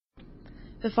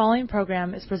The following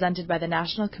program is presented by the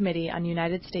National Committee on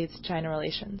United States-China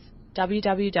Relations,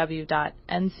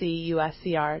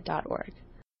 www.ncuscr.org.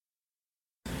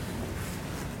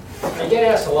 I get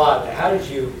asked a lot, how did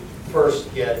you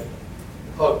first get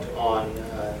hooked on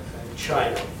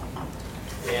China?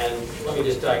 And let me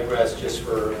just digress just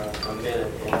for a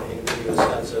minute and give you a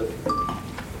sense of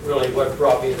really what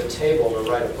brought me to the table to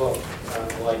write a book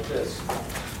like this.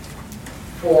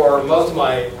 For most of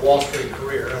my Wall Street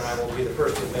career, and I will be the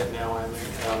first to admit now I'm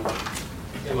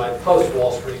in my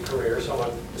post-Wall Street career, someone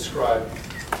described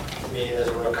me as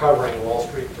a recovering Wall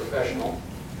Street professional.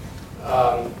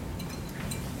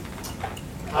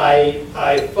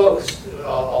 I focused a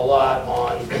lot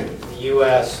on the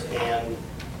U.S. and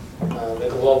the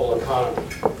global economy.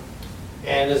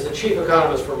 And as the chief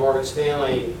economist for Morgan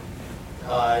Stanley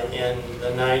in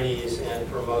the 90s and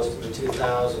for most of the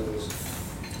 2000s,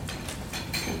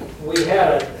 we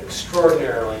had an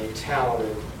extraordinarily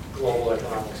talented global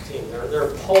economics team. There are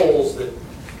polls that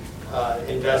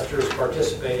investors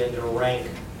participate in to rank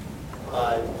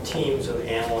teams of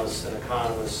analysts and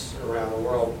economists around the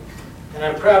world. And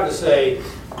I'm proud to say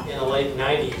in the late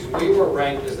 90s, we were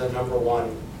ranked as the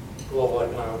 #1 global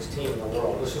economics team in the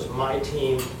world. This was my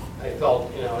team. I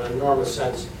felt an enormous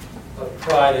sense of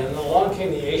pride. And then along came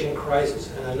the Asian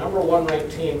crisis, and the #1 ranked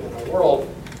team in the world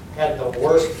had the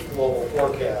worst global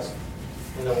forecast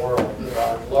in the world,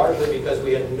 largely because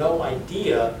we had no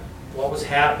idea what was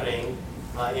happening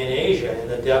in Asia in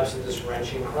the depths of this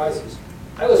wrenching crisis.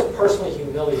 I was personally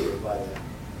humiliated by that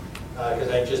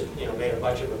because I just made a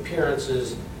bunch of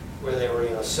appearances where they were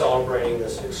celebrating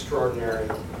this extraordinary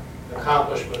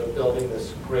accomplishment of building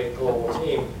this great global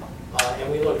team, and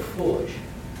we looked foolish.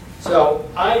 So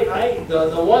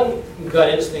the one gut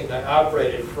instinct I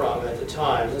operated from at the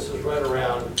time, this was right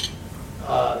around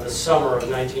the summer of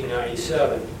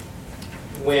 1997,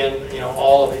 when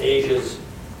all of Asia's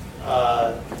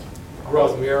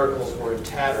growth miracles were in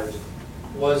tatters,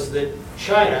 was that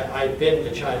China, I'd been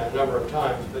to China a number of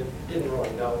times, but didn't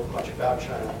really know much about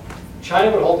China.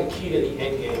 China would hold the key to the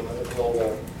endgame of the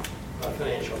global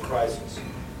financial crisis.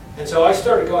 And so I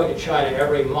started going to China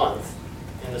every month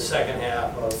in the second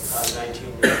half of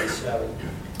 1997.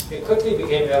 It quickly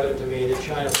became evident to me that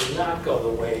China would not go the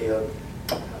way of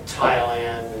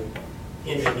Thailand and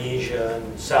Indonesia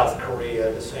and South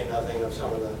Korea, to say nothing of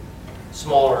some of the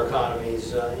smaller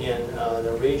economies in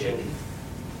the region.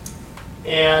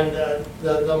 And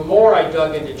the more I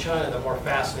dug into China, the more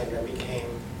fascinated I became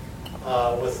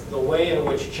with the way in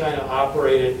which China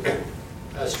operated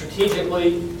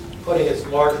strategically, putting its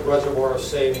large reservoir of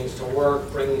savings to work,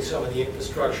 bringing some of the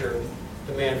infrastructure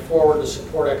demand forward to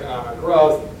support economic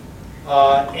growth.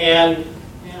 And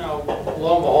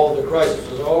lo and behold, the crisis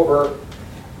was over.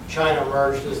 China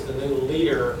emerged as the new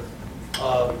leader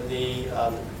of the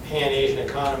Pan-Asian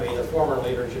economy. The former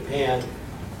leader, Japan,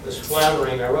 was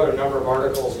floundering. I wrote a number of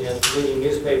articles in leading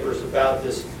newspapers about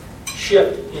this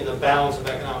shift in the balance of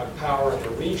economic power in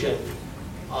the region.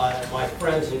 My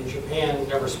friends in Japan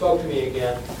never spoke to me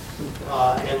again,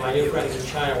 and my new friends in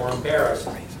China were embarrassed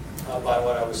by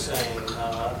what I was saying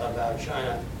about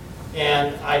China.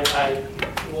 And a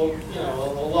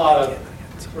lot of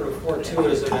sort of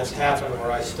fortuitous events happened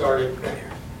where I started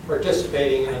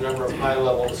participating in a number of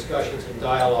high-level discussions and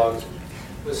dialogues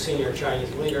with senior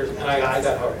Chinese leaders, and I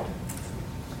got hooked.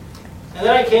 And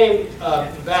then I came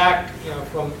back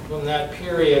from that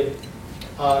period,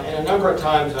 and a number of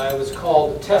times I was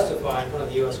called to testify in front of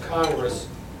the U.S. Congress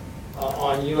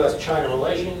on U.S. China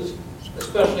relations,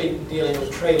 especially dealing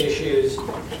with trade issues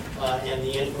and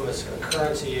the infamous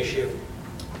currency issue.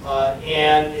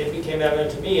 And it became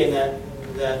evident to me in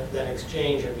that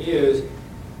exchange of views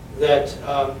that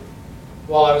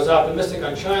while I was optimistic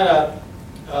on China,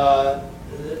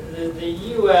 the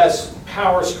U.S.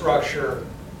 power structure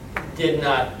did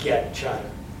not get China.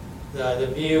 The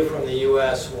view from the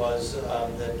U.S. was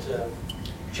that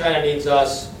China needs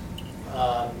us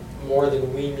more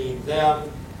than we need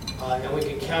them, and we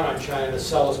can count on China to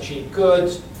sell us cheap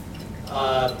goods,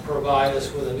 provide us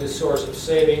with a new source of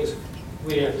savings.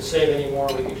 We didn't have to save anymore.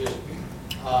 We could just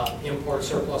import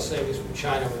surplus savings from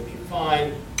China and we'd be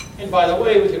fine. And by the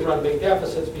way, we could run big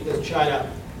deficits because China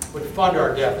would fund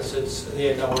our deficits. They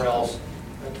had nowhere else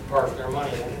to park their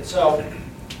money in. And so,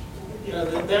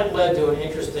 that led to an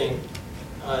interesting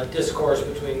discourse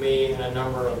between me and a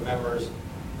number of members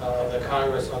of the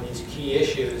Congress on these key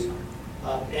issues.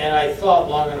 And I thought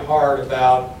long and hard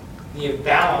about the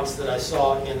imbalance that I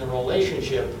saw in the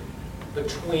relationship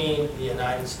between the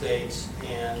United States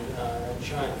and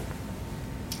China.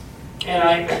 And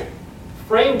I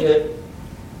framed it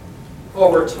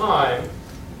over time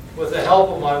with the help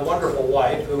of my wonderful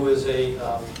wife, who is a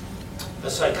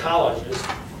psychologist,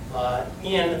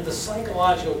 in the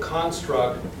psychological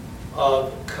construct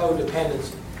of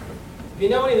codependency. If you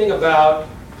know anything about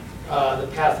the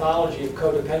pathology of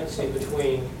codependency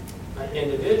between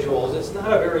individuals, it's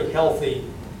not a very healthy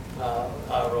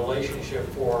relationship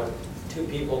for two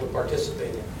people to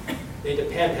participate in. They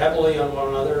depend heavily on one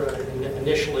another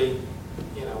initially,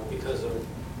 because of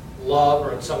love,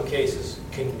 or in some cases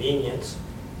convenience,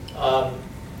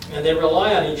 and they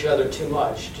rely on each other too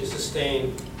much to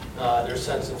sustain their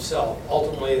sense of self.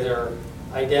 Ultimately, their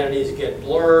identities get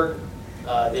blurred.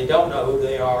 They don't know who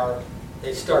they are.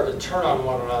 They start to turn on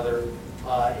one another,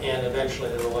 and eventually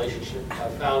the relationship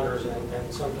founders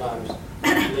and sometimes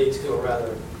leads to a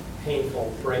rather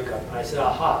painful breakup. And I said,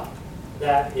 aha,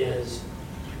 that is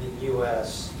the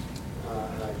U.S.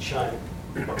 China.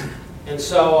 And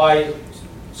so I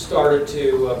started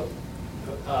to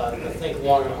think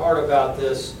long and hard about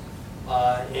this,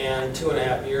 and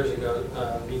 2.5 years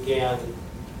ago began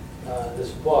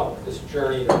this book, this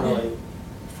journey to really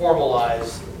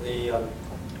formalize the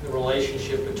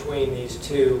relationship between these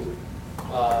two,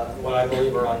 what I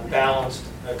believe are unbalanced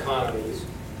economies,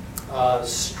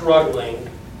 struggling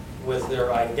with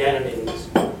their identities,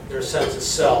 their sense of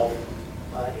self,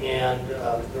 and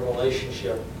the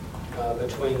relationship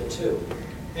between the two.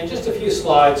 And just a few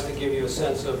slides to give you a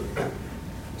sense of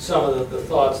some of the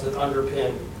thoughts that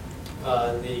underpin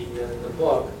the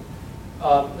book.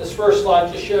 This first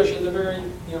slide just shows you the very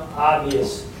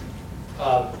obvious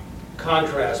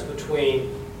contrast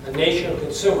between a nation of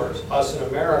consumers, us in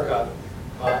America,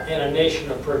 and a nation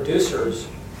of producers,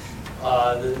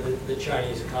 the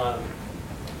Chinese economy.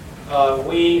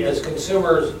 We, as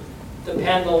consumers,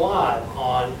 depend a lot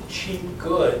on cheap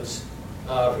goods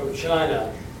from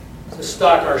China to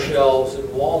stock our shelves at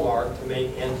Walmart to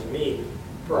make ends meet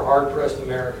for hard-pressed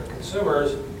American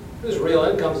consumers whose real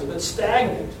incomes have been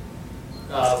stagnant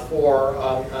for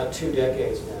 2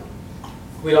 decades now.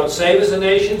 We don't save as a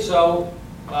nation, so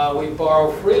we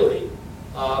borrow freely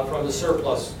from the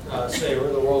surplus saver,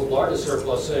 the world's largest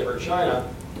surplus saver, China.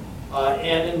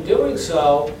 And in doing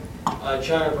so,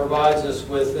 China provides us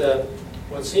with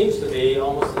what seems to be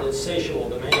almost an insatiable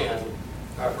demand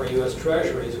for U.S.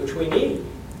 treasuries, which we need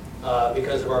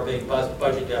because of our big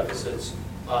budget deficits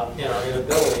and our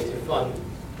inability to fund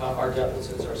our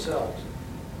deficits ourselves.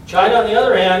 China, on the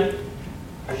other hand,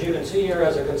 as you can see here,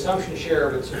 has a consumption share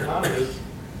of its economy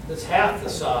that's half the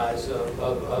size of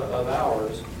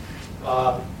ours,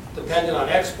 dependent on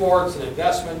exports and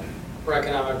investment for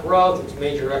economic growth. Its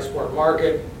major export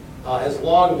market has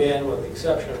long been, with the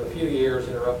exception of a few years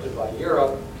interrupted by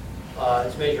Europe,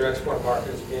 its major export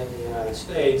market has been the United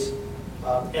States.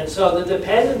 And so the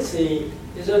dependency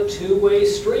is a two-way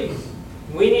street.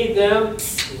 We need them,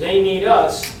 they need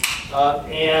us,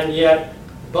 and yet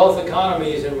both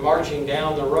economies in marching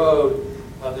down the road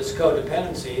of this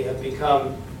codependency have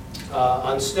become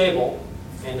unstable,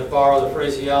 and to borrow the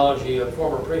phraseology of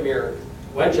former Premier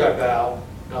Wen Jiabao,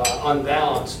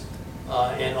 unbalanced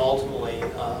and ultimately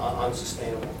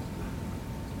unsustainable.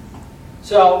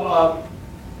 So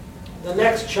the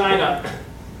next China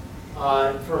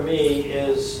for me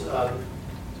is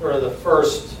sort of the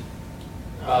first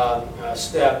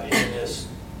step in this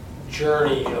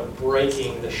journey of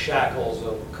breaking the shackles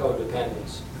of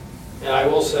codependence. And I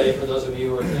will say, for those of you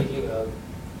who are thinking of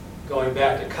going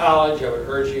back to college, I would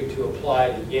urge you to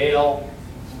apply to Yale,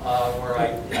 where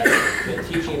I've been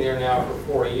teaching there now for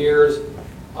 4 years,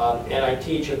 and I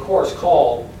teach a course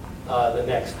called The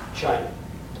Next China.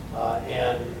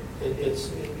 And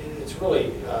it's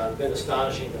really been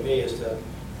astonishing to me as to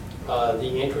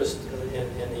the interest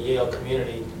in the Yale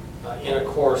community in a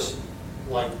course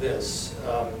like this.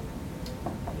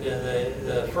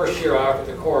 The first year I offered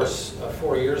the course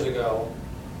 4 years ago,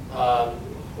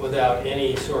 without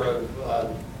any sort of,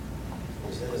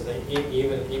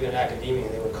 even in academia,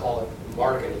 they would call it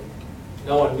marketing.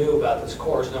 No one knew about this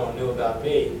course, no one knew about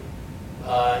me.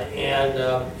 And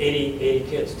 80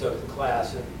 kids took the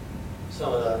class, and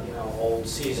some of the old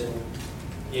seasoned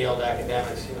Yale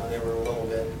academics, they were a little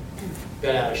bit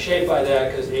bent out of shape by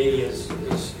that, because 80 is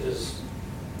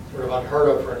sort of unheard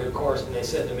of for a new course. And they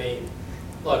said to me,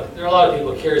 look, there are a lot of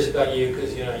people curious about you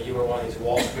because you were one of these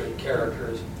Wall Street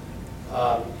characters,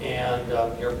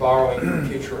 and you're borrowing for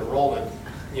future enrollment.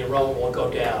 The enrollment will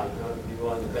go down. You'll be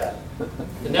willing to bet.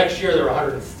 The next year there were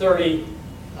 130.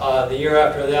 The year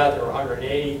after that there were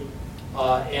 180.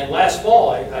 And last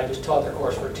fall I just taught the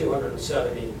course for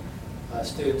 270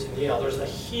 students in Yale. There's a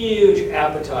huge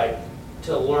appetite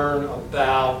to learn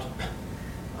about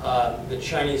the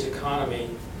Chinese economy.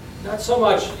 Not so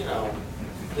much,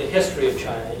 the history of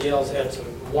China. Yale's had some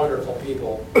wonderful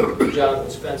people, Jonathan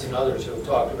Spence and others, who have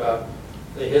talked about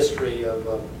the history of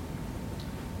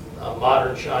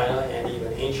modern China and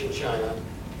even ancient China.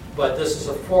 But this is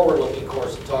a forward-looking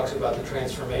course that talks about the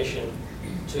transformation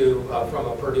from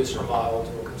a producer model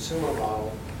to a consumer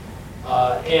model.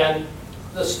 And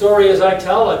the story, as I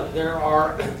tell it, there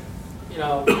are,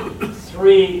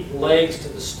 three legs to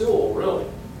the stool, really.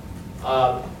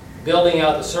 Building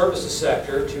out the services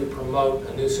sector to promote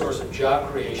a new source of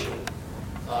job creation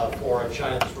for a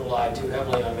China that's relied too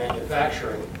heavily on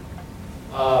manufacturing.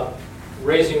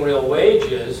 Raising real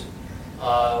wages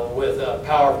with a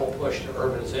powerful push to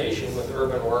urbanization, with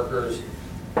urban workers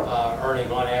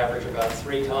earning on average about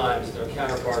 3 times their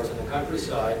counterparts in the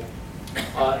countryside.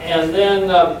 And then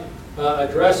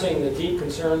addressing the deep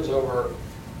concerns over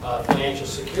financial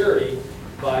security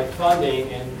by funding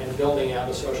and building out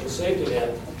a social safety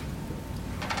net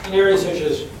in areas such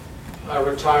as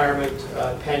retirement,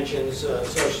 pensions,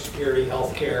 Social Security,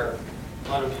 health care,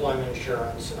 unemployment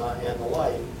insurance, and the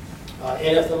like.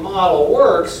 And if the model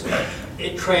works,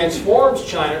 it transforms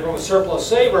China from a surplus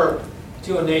saver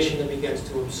to a nation that begins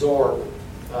to absorb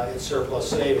its surplus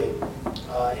saving.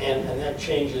 And that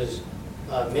changes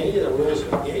many of the rules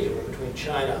of engagement between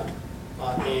China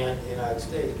and the United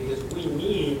States, because we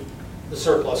need the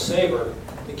surplus saver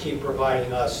to keep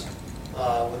providing us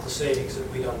with the savings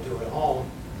that we don't do at home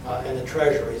and the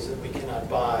treasuries that we cannot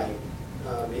buy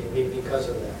because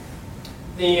of that.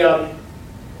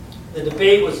 The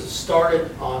debate was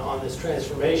started on this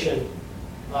transformation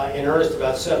in earnest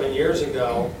about 7 years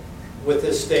ago with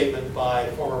this statement by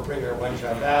former Premier Wen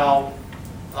Jiabao.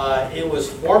 It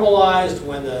was formalized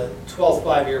when the 12th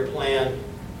five-year plan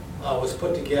was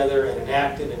put together and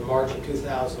enacted in March of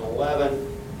 2011.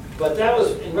 But that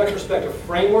was, in retrospect, a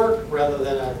framework rather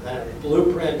than a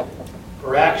blueprint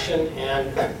for action.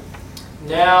 And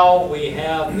now we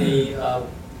have the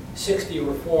 60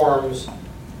 reforms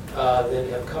that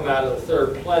have come out of the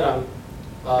third plenum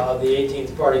of the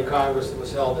 18th Party Congress that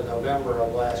was held in November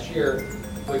of last year,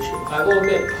 which I will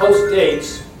admit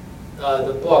postdates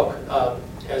the book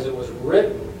as it was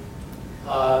written,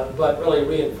 but really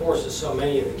reinforces so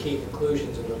many of the key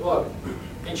conclusions in the book.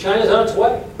 And China's on its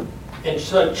way. And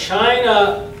so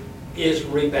China is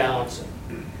rebalancing.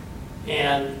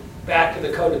 And back to the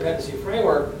codependency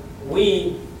framework,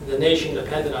 we, the nation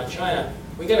dependent on China,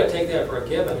 we got to take that for a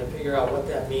given and figure out what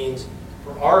that means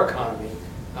for our economy,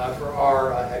 for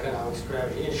our economic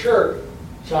strategy. And sure,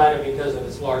 China, because of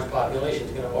its large population,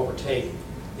 is going to overtake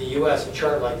the U.S. A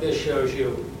chart like this shows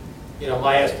you,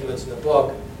 my estimates in the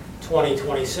book,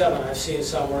 2027. I've seen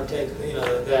somewhere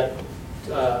that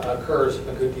occurs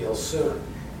a good deal sooner.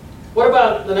 What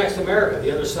about the next America,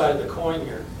 the other side of the coin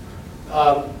here?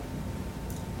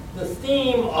 The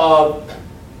theme of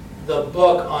the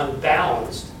book,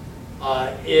 Unbalanced,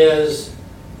 is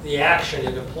the action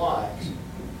it implies.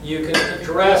 You can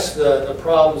address the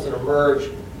problems that emerge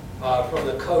from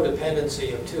the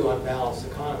codependency of two unbalanced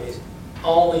economies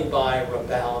only by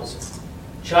rebalancing.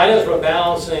 China's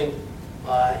rebalancing,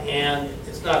 and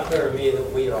it's not clear to me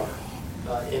that we are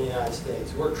in the United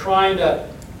States. We're trying to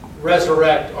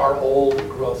resurrect our old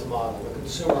growth model, the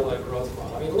consumer-led growth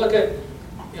model. I mean, look at,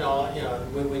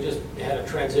 we just had a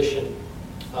transition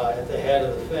at the head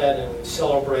of the Fed, and we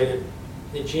celebrated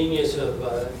the genius of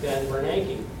Ben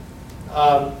Bernanke.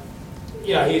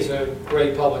 He's a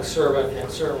great public servant and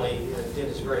certainly did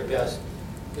his very best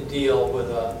to deal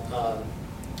with a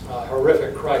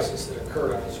horrific crisis that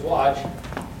occurred on his watch,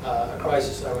 a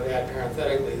crisis, I would add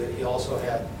parenthetically, that he also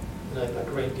had a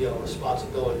great deal of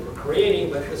responsibility for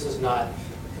creating, but this is not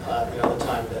the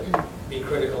time to be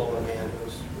critical of a man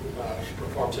who's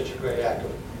performed such a great act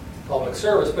of public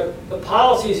service. But the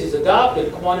policies he's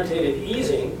adopted, quantitative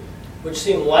easing, which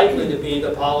seem likely to be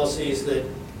the policies that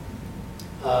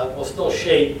will still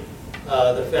shape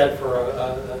the Fed for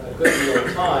a good deal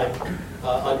of time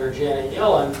under Janet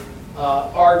Yellen,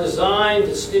 are designed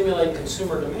to stimulate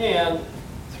consumer demand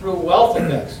through wealth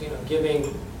effects,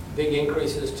 giving big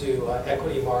increases to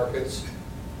equity markets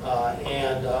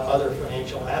and other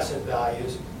financial asset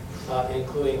values,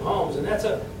 including homes. And that's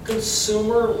a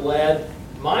consumer-led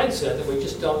mindset that we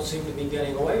just don't seem to be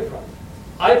getting away from.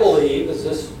 I believe, as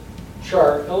this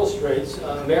chart illustrates,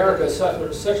 America is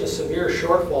such a severe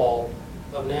shortfall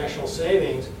of national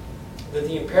savings that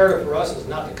the imperative for us is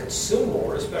not to consume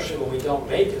more, especially when we don't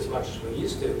make as much as we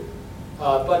used to,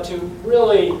 but to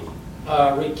really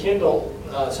rekindle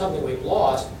something we've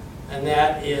lost, and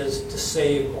that is to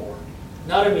save more.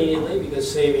 Not immediately, because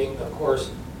saving, of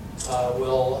course,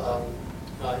 will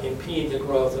impede the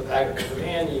growth of aggregate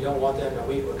demand. You don't want that in a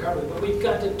weak recovery, but we've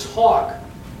got to talk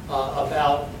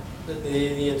about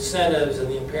the incentives and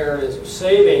the imperatives of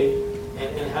saving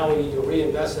and how we need to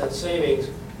reinvest that savings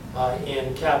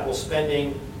in capital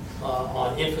spending,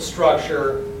 on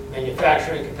infrastructure,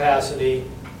 manufacturing capacity,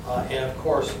 and of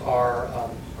course our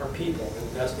people,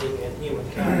 investing in human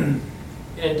capital.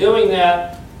 And in doing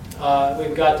that,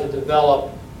 we've got to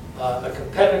develop a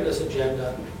competitiveness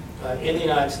agenda in the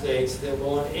United States that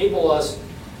will enable us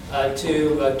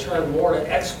to turn more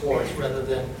to exports rather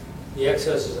than the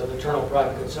excesses of internal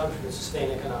private consumption to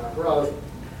sustain economic growth.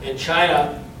 And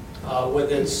China,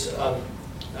 with its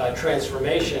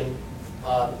transformation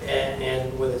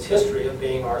and with its history of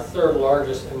being our third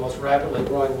largest and most rapidly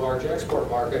growing large export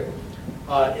market,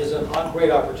 is a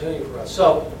great opportunity for us.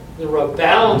 So the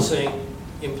rebalancing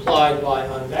implied by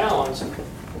unbalanced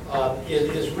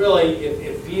is really,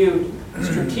 if viewed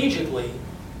strategically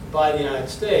by the United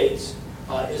States,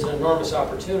 is an enormous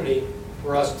opportunity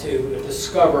for us to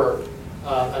discover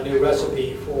a new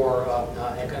recipe for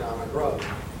economic growth.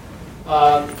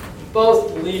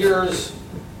 Both leaders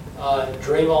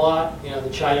dream a lot. You know, the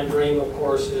China dream, of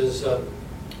course, is a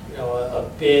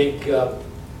big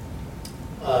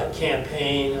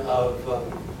campaign of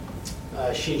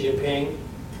Xi Jinping,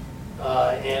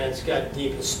 and it's got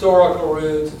deep historical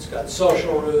roots, it's got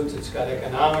social roots, it's got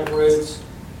economic roots,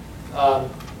 and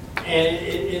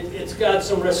it's got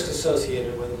some risks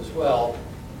associated with it as well,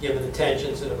 given the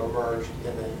tensions that have emerged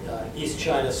in the East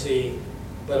China Sea,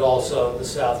 but also the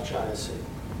South China Sea.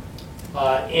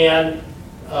 And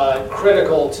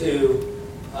critical to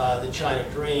the China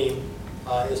dream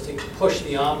is to push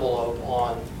the envelope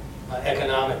on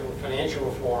economic and financial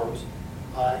reforms.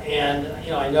 And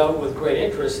I note with great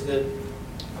interest that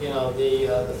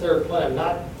the third plenum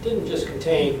didn't just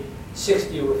contain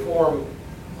 60 reform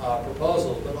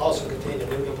proposals, but also contained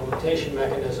a new implementation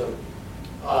mechanism,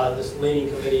 this leading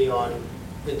committee on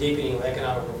the deepening of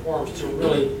economic reforms, to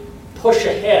really push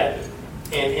ahead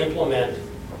and implement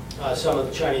some of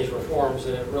the Chinese reforms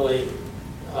that have really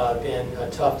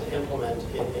been tough to implement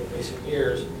in recent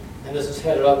years. And this is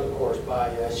headed up, of course,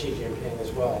 by Xi Jinping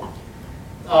as well.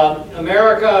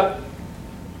 America,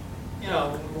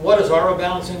 what does our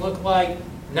rebalancing look like?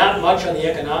 Not much on the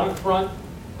economic front.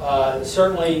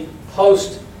 Certainly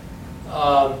post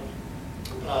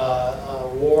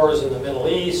wars in the Middle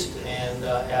East and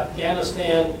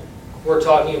Afghanistan, we're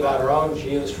talking about our own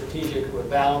geostrategic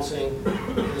rebalancing,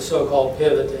 the so-called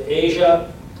pivot to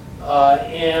Asia.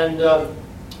 And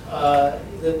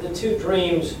the two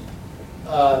dreams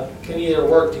can either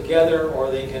work together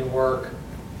or they can work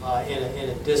in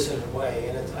a dissonant way.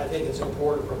 And I think it's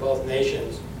important for both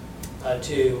nations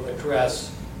to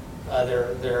address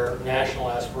their national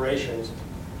aspirations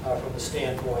from the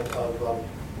standpoint of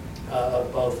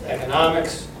both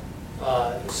economics,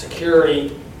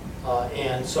 security,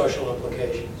 and social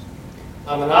implications.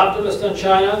 I'm an optimist on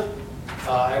China.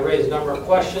 I raise a number of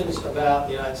questions about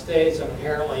the United States. I'm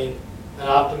inherently an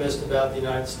optimist about the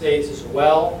United States as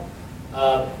well.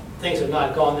 Things have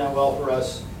not gone that well for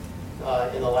us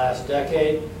in the last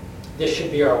decade. This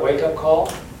should be our wake-up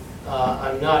call.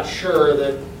 I'm not sure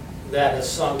that has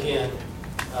sunk in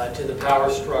to the power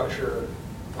structure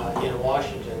in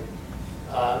Washington,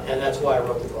 and that's why I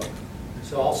wrote the book.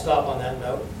 So I'll stop on that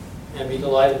note and be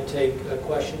delighted to take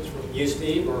questions from you,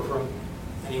 Steve, or from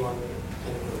anyone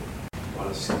in the room.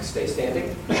 Want to stay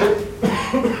standing? Sure.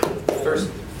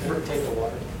 First, take the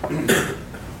water.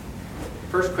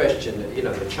 First question,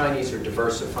 the Chinese are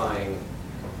diversifying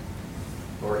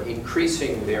or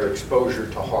increasing their exposure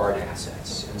to hard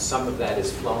assets, and some of that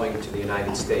is flowing to the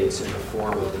United States in the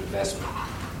form of investment.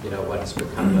 What has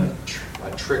become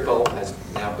a trickle has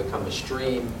now become a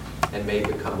stream and may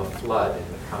become a flood in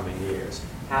the coming years.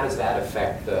 How does that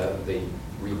affect the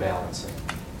rebalancing?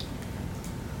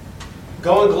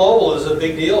 Going global is a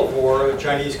big deal for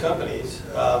Chinese companies.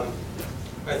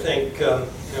 I think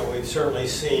we've certainly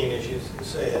seen, as you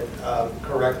say it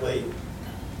correctly,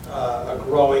 a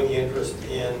growing interest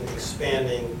in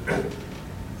expanding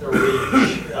the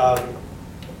reach.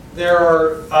 There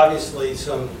are obviously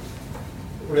some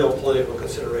real political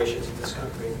considerations in this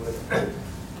country with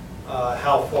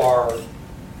how far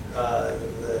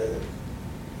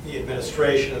the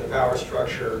administration and the power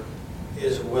structure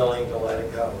is willing to let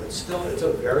it go. It's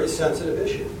a very sensitive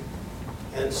issue.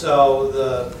 And so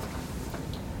the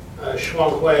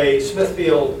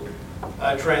Shuanghui-Smithfield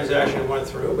transaction went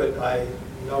through, but I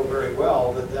know very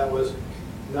well that was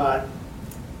not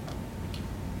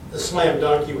the slam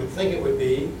dunk you would think it would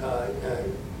be,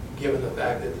 given the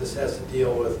fact that this has to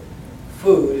deal with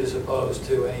food as opposed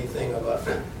to anything of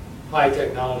a high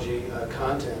technology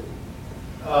content.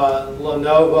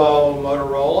 Lenovo,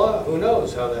 Motorola, who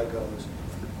knows how that goes.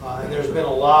 And there's been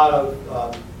a lot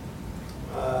of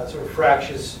sort of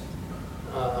fractious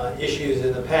issues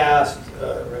in the past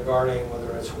regarding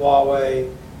whether it's Huawei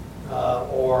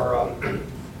or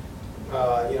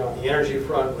the energy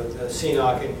front with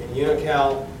CNOC and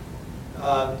Unical.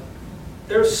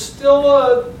 There's still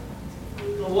a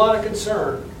lot of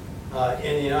concern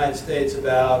in the United States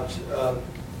about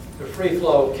the free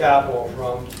flow of capital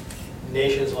from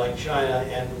nations like China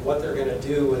and what they're going to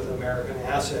do with American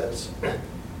assets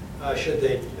should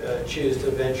they choose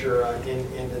to venture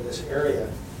into this area.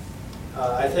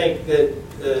 I think that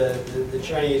the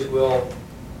Chinese will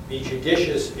be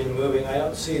judicious in moving. I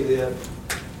don't see the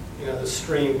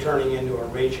stream turning into a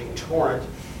raging torrent.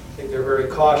 I think they're very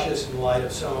cautious in light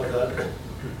of some of the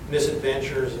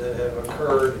misadventures that have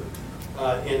occurred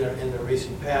in the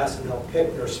recent past, and they'll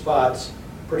pick their spots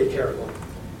pretty carefully.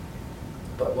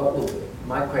 But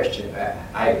my question,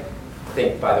 I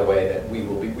think, by the way, that we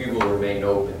will remain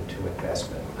open to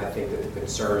investment. I think that the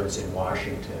concerns in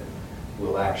Washington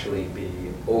will actually be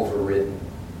overridden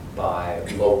by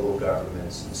local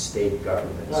governments and state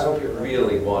governments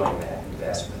really wanting that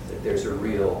investment. That there's a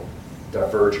real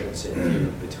divergence in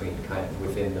view between kind of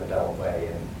within the Beltway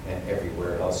and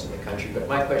everywhere else in the country. But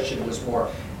my question was more,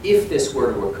 if this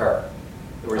were to occur,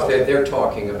 in other words, they're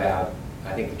talking about,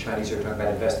 I think the Chinese are talking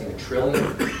about investing $1 trillion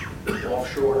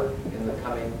offshore in the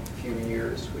coming few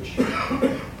years, which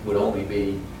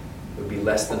would be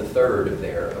less than a third of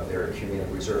their accumulated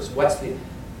reserves.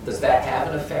 Does that have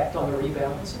an effect on the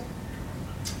rebalancing?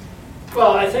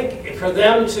 Well, I think for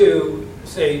them to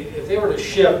say, if they were to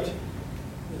shift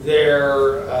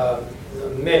their the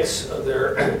mix of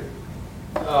their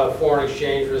foreign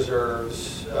exchange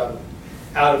reserves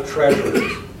out of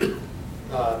treasuries,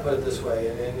 put it this way,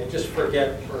 and just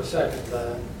forget for a second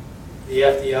the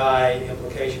FDI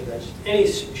implications. That any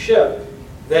shift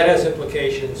that has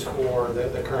implications for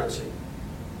the currency.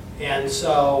 And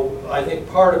so I think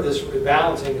part of this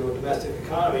rebalancing to a domestic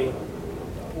economy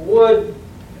would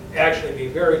actually be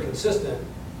very consistent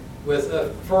with a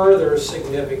further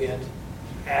significant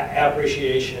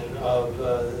appreciation of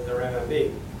their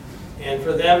RMB. And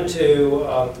for them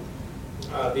to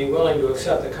be willing to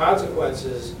accept the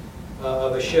consequences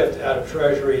of a shift out of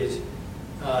treasuries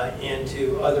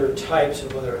into other types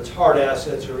of, whether it's hard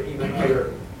assets or even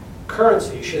other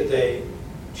currency, should they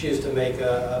choose to make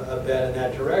a bet in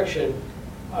that direction,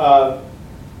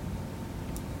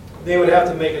 they would have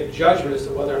to make a judgment as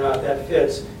to whether or not that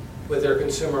fits with their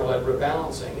consumer-led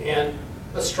rebalancing. And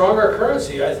a stronger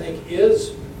currency, I think,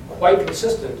 is quite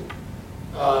consistent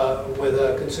with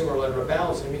a consumer-led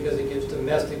rebalancing because it gives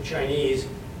domestic Chinese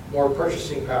more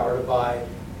purchasing power to buy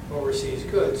overseas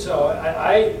goods. So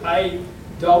I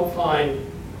don't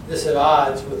find this at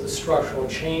odds with the structural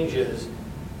changes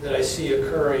that I see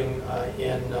occurring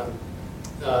in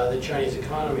the Chinese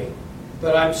economy.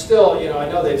 But I'm still, I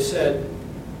know they've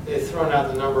they've thrown out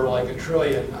the number like $1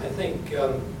 trillion. I think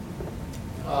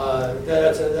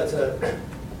that's a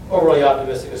overly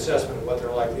optimistic assessment of what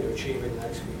they're likely to achieve in the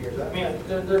next few years. I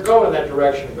mean, they're going in that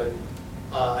direction, but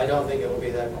I don't think it will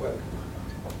be that quick.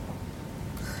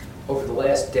 Over the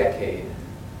last decade,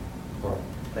 or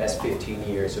last 15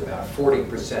 years, about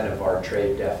 40% of our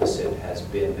trade deficit has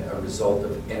been a result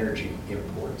of energy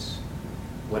imports.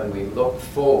 When we look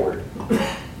forward,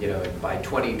 by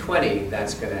 2020,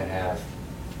 that's going to have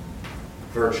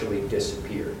virtually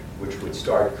disappeared, which would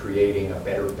start creating a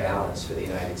better balance for the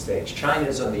United States.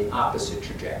 China's on the opposite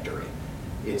trajectory.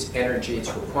 Its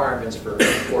requirements for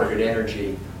imported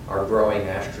energy are growing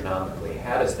astronomically.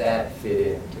 How does that fit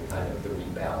into kind of the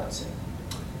rebalancing?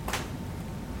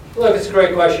 Look, it's a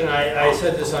great question. I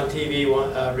said this on TV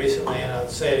recently, and I'll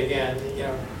say it again.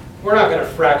 We're not going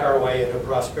to frack our way into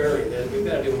prosperity. We've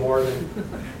got to do more than,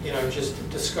 just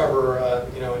discover,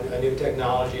 a new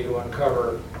technology to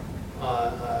uncover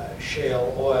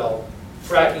shale oil.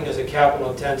 Fracking is a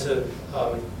capital-intensive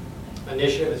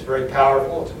initiative. It's very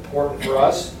powerful. It's important for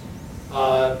us,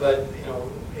 but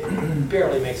it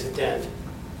barely makes a dent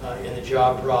in the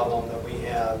job problem that we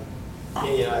have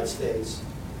in the United States.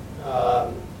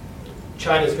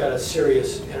 China's got a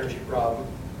serious energy problem,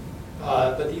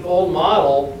 but the old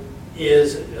model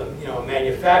is a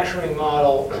manufacturing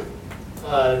model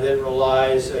that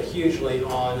relies hugely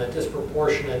on a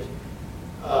disproportionate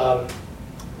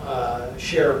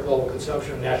share of global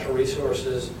consumption of natural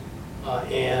resources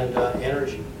and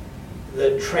energy.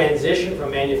 The transition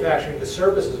from manufacturing to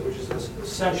services, which is an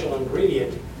essential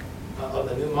ingredient of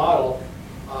the new model,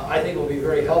 I think will be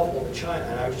very helpful to China.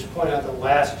 And I would just point out that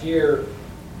last year,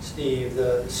 Steve,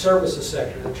 the services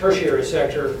sector, the tertiary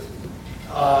sector,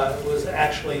 was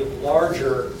actually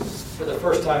larger for the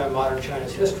first time in modern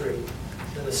China's history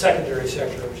and the secondary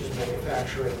sector, which is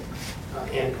manufacturing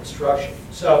and construction.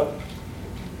 So,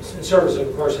 services,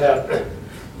 of course, have a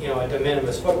de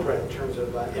minimis footprint in terms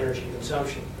of energy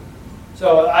consumption.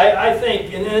 So I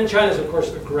think, and then China's, of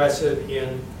course, aggressive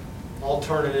in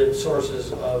alternative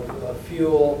sources of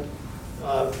fuel,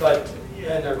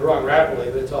 and they're growing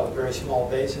rapidly, but it's off a very small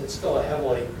base. It's still a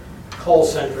heavily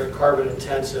coal-centric,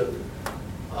 carbon-intensive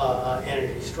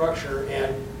energy structure,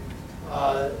 and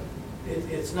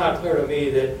it's not clear to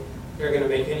me that they're going to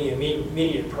make any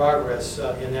immediate progress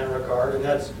in that regard, and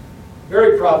that's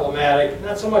very problematic,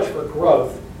 not so much for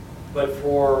growth, but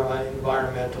for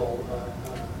environmental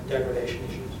degradation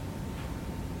issues.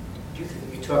 Do you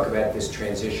think you talk about this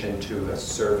transition to a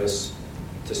service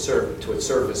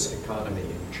economy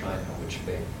in China, which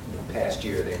in the past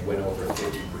year they went over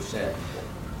 50%,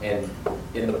 and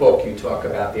in the book you talk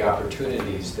about the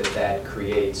opportunities that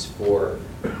creates for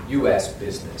U.S.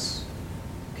 business.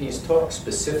 Can you talk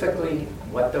specifically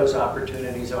what those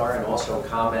opportunities are, and also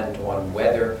comment on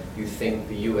whether you think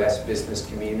the U.S. business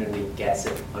community gets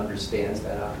it, understands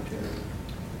that opportunity?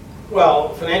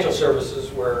 Well, financial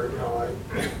services, where I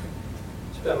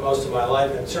spent most of my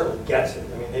life, and certainly gets it.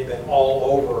 I mean, they've been all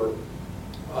over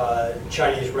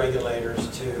Chinese regulators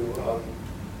to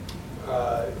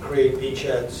create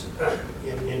beachheads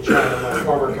in China. My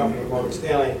former company, Morgan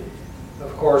Stanley,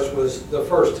 of course, was the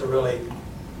first to really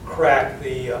crack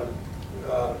the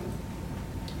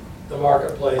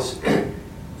marketplace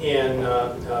in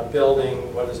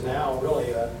building what is now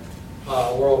really a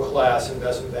world-class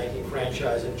investment banking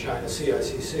franchise in China,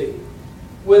 CICC,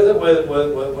 with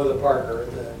a partner,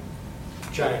 the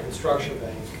China Construction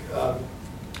Bank.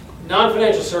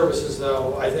 Non-financial services,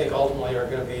 though, I think ultimately are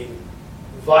going to be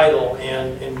vital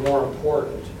and more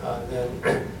important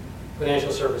than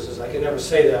financial services. I could never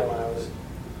say that when I was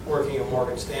working at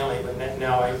Morgan Stanley, but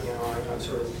now I'm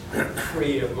sort of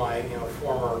freed of my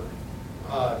former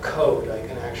code. I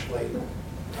can actually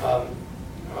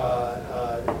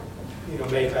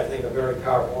make, I think, a very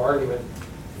powerful argument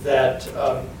that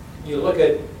you look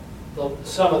at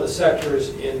some of the sectors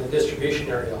in the distribution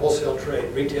area, wholesale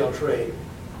trade, retail trade,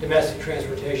 domestic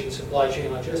transportation, supply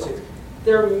chain logistics,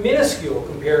 they're minuscule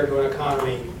compared to an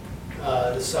economy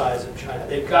the size of China.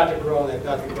 They've got to grow, and they've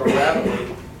got to grow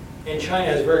rapidly. And China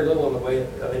has very little in the way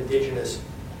of indigenous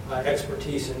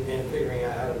expertise in figuring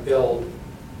out how to build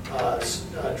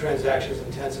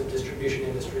transactions-intensive distribution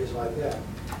industries like that.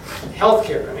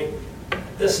 Healthcare, I mean,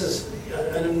 this is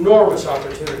an enormous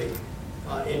opportunity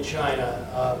in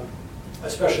China,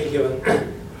 especially given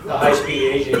the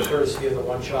high-speed aging courtesy of the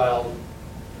one-child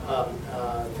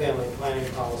family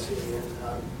planning policy in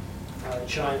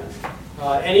China.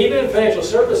 And even in financial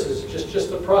services,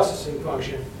 just the processing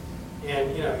function.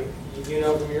 And you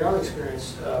know from your own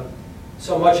experience,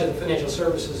 so much of the financial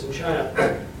services in China,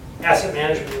 asset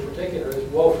management in particular, is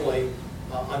woefully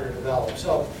underdeveloped.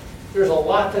 So there's a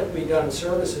lot that can be done in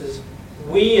services.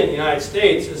 We in the United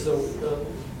States, as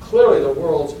clearly the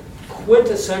world's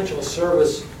quintessential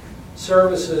services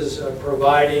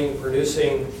providing,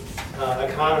 producing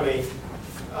economy,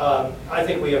 I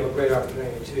think we have a great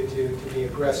opportunity to be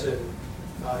aggressive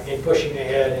in pushing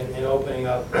ahead and opening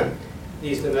up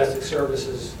these domestic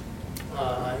services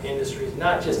industries,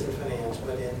 not just in finance,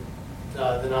 but in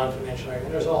the non-financial area.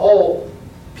 And there's a whole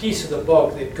piece of the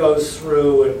book that goes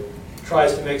through and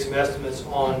tries to make some estimates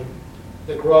on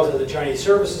the growth of the Chinese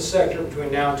services sector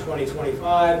between now and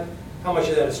 2025, how much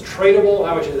of that is tradable,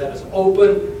 how much of that is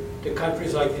open to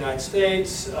countries like the United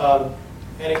States. And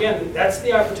again, that's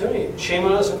the opportunity. Shame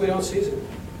on us if we don't seize it.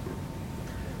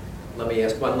 Let me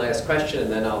ask one last question,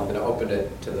 and then I'm going to open it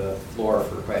to the floor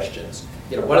for questions.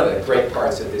 One of the great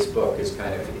parts of this book is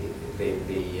kind of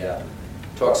the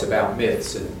talks about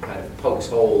myths and kind of pokes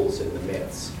holes in the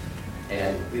myths,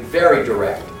 and very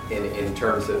direct in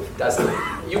terms of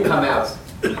you come out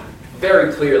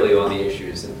very clearly on the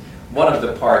issues. And one of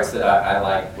the parts that I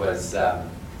liked was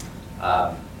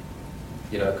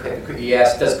he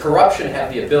asked, does corruption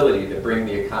have the ability to bring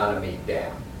the economy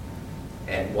down?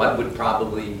 And one would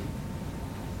probably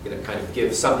kind of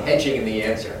give some hedging in the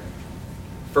answer.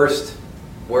 First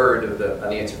word of the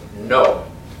answer, no,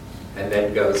 and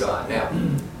then goes on. Now,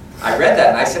 I read that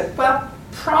and I said, well,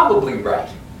 probably right.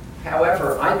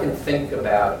 However, I can think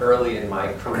about early in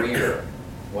my career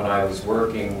when I was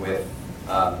working with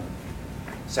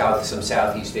some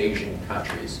Southeast Asian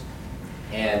countries,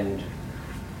 and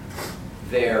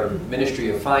their Ministry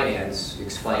of Finance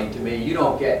explained to me, you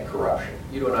don't get corruption.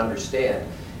 You don't understand.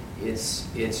 It's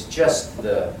just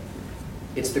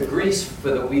it's the grease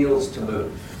for the wheels to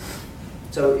move.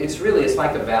 So it's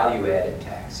like a value-added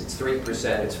tax. It's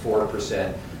 3%, it's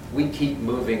 4%. We keep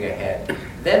moving ahead.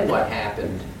 Then what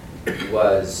happened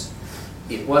was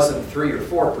it wasn't 3 or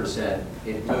 4%,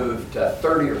 it moved to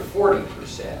 30 or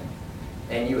 40%.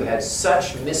 And you had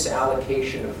such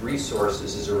misallocation of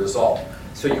resources as a result.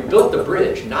 So you built the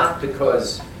bridge not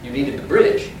because you needed the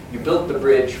bridge. You built the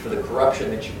bridge for the corruption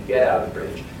that you could get out of the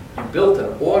bridge. You built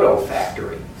an auto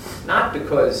factory, not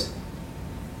because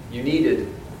you needed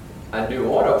a new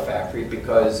auto factory,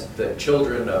 because the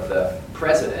children of the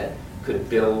president could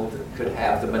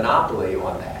have the monopoly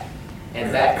on that.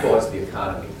 And that caused the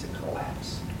economy to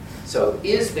collapse. So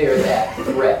is there that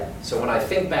threat? So when I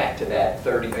think back to that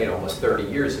almost 30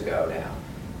 years ago now,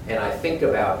 and I think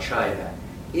about China,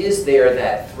 is there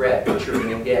that threat that you're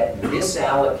going to get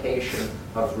misallocation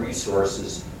of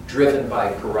resources driven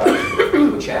by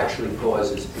corruption, which actually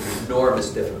causes enormous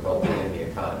difficulty in the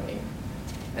economy?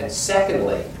 And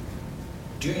secondly,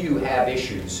 do you have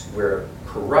issues where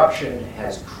corruption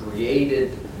has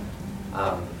created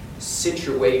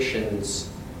situations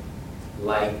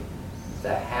like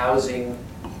the housing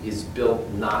is built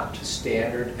not to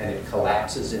standard and it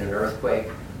collapses in an earthquake,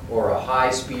 or a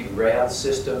high-speed rail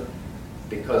system,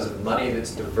 because of money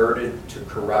that's diverted to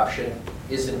corruption,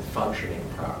 isn't functioning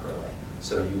properly?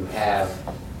 So you have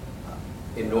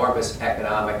enormous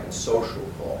economic and social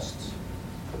costs.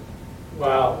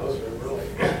 Wow, those are really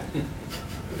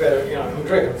better. I'm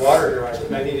drinking water here.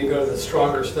 I need to go to the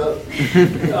stronger stuff.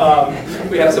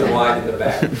 We have some wine in the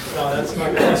back. No, that's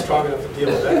not going to be strong enough to deal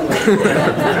with that.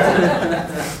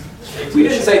 We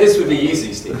didn't say this would be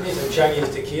easy, Steve. Need some Chinese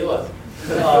tequila.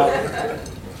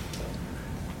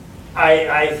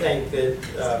 I think that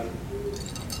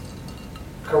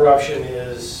corruption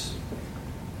is,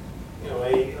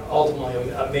 ultimately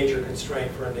a major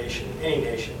constraint for a nation, any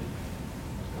nation,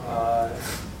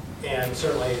 and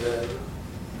certainly the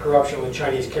corruption with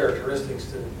Chinese characteristics,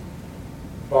 to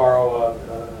borrow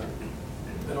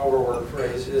an overworked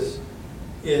phrase, is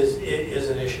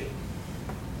an issue,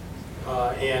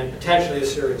 and potentially a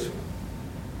serious one.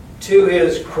 To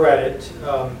his credit,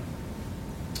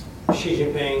 Xi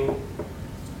Jinping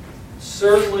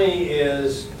certainly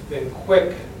has been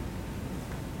quick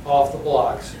off the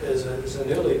blocks as a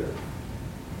new leader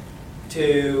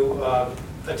to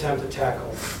attempt to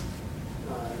tackle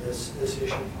this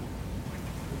issue.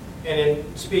 And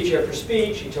in speech after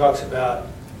speech, he talks about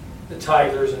the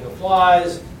tigers and the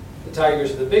flies. The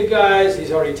tigers are the big guys.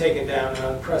 He's already taken down an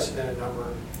unprecedented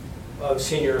number of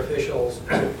senior officials,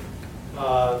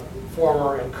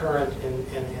 former and current in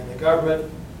the government,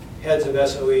 heads of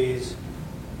SOEs,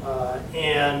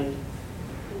 and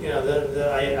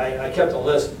I kept a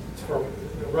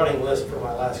running list for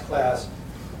my last class.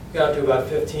 Got up to about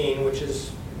 15, which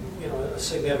is a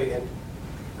significant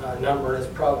number. It's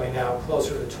probably now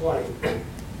closer to 20.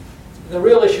 The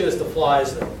real issue is the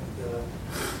flies, though.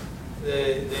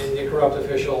 The corrupt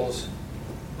officials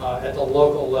at the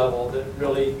local level that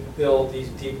really build these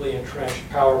deeply entrenched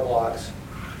power blocks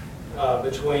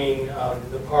between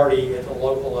the party at the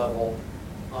local level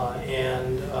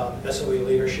and SOE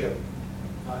leadership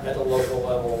at the local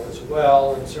level as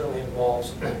well, and certainly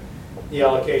involves the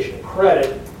allocation of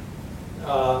credit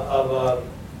of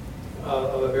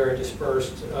a very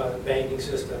dispersed banking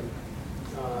system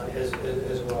as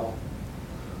well.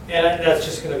 And that's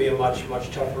just going to be a much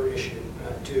tougher issue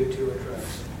to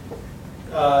address.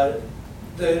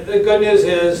 The good news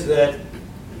is that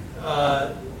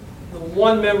the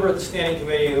one member of the Standing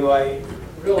Committee who I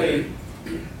really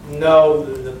know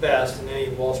the best, and any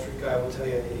Wall Street guy will tell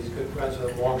you he's good friends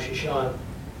with, Wang Qishan,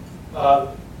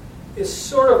 is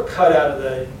sort of cut out of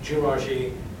the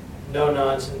Jumanji,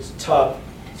 no-nonsense, tough,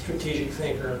 strategic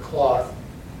thinker and cloth.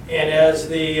 And as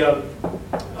the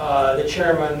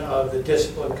chairman of the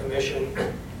Discipline Commission,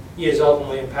 he is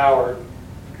ultimately empowered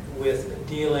with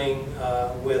dealing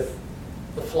with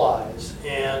the flies.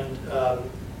 And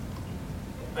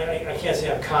I can't say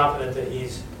I'm confident that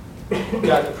he's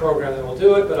got the program that will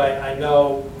do it, but I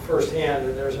know firsthand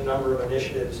that there's a number of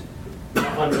initiatives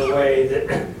underway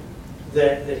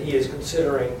that he is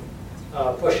considering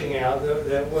pushing out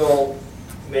that will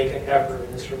make an effort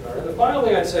in this regard. And the final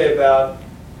thing I'd say about,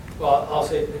 well, I'll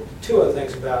say two other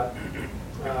things about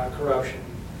corruption.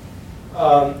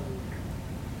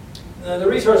 The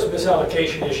resource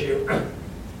misallocation issue,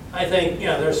 I think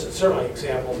there's certainly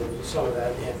examples of some of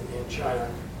that in China,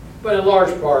 but in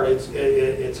large part it's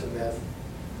a myth.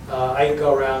 I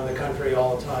go around the country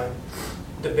all the time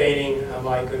debating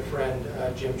my good friend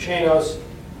Jim Chanos,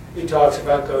 who talks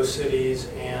about ghost cities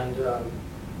and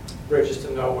bridges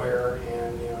to nowhere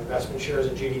and investment shares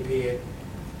of GDP at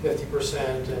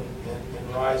 50%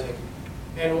 and rising.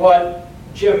 And what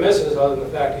Jim misses, other than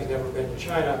the fact he's never been to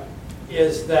China,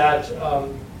 is that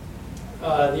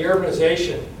the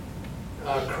urbanization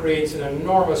creates an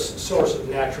enormous source of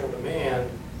natural demand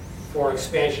for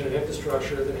expansion of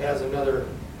infrastructure that has another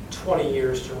 20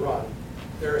 years to run.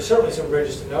 There are certainly some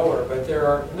bridges to nowhere, but there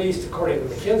are at least, according to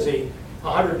McKinsey,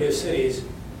 100 new cities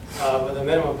with a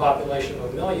minimum population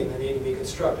of 1 million that need to be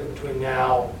constructed between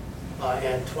now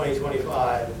and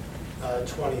 2025,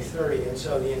 2030. And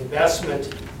so the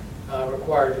investment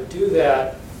required to do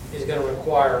that is going to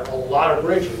require a lot of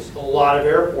bridges, a lot of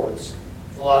airports,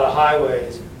 a lot of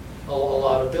highways, a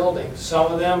lot of buildings.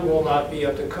 Some of them will not be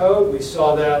up to code. We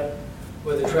saw that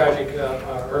with the tragic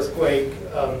earthquake,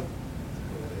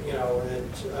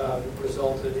 that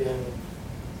resulted in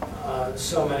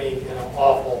so many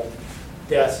awful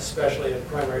deaths, especially of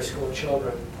primary school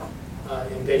children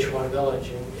in Beichuan Village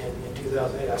in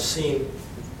 2008. I've seen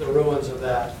the ruins of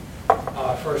that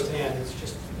firsthand. It's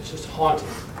just haunting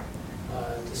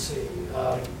to see.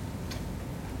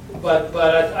 But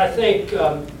I think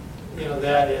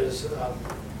that is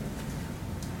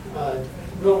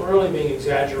really being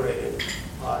exaggerated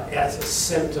as a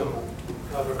symptom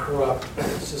of a corrupt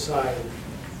society.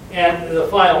 And the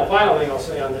final thing I'll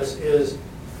say on this is,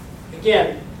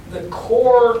 again, the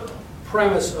core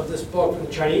premise of this book from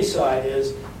the Chinese side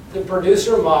is the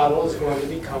producer model is going to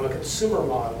become a consumer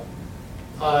model.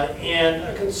 And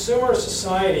a consumer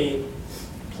society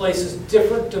places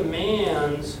different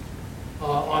demands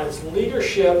on its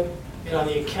leadership and on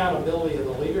the accountability of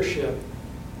the leadership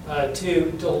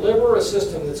to deliver a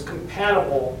system that's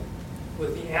compatible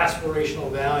with the aspirational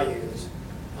values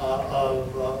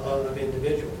of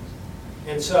individuals.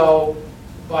 And so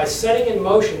by setting in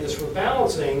motion this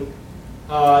rebalancing,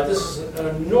 this is an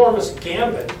enormous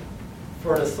gambit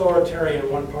for an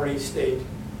authoritarian one-party state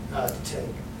to take.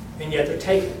 And yet they're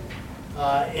taking it.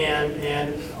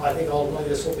 And I think ultimately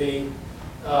this will be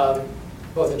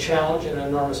both a challenge and an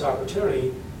enormous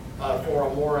opportunity for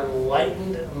a more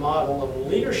enlightened model of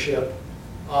leadership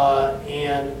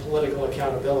and political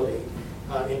accountability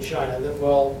in China that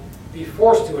will be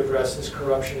forced to address this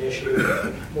corruption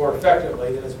issue more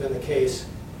effectively than has been the case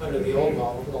under the old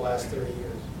model for the last 30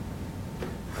 years.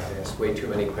 I asked way too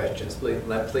many questions.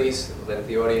 Please let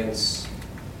the audience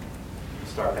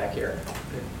start back here.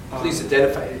 Please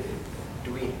identify.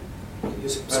 Do we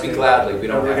speak loudly? We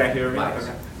don't have hear me. mics.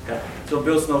 Okay. So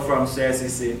Bill Snow from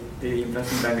CICC, the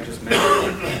investment bank just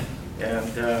mentioned.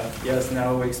 And yes,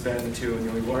 now we expand to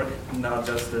New York, not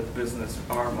just the business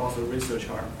arm, also research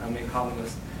arm. I'm an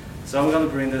economist. So I'm going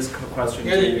to bring this question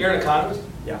to you. You're an economist?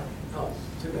 Yeah. Oh,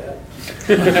 too bad.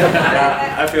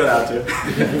 Yeah, I feel that too.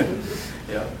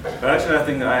 Yeah. But actually, I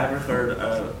think that I haven't heard,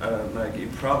 like you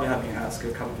probably have been asked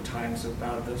a couple of times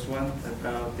about this one,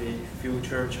 about the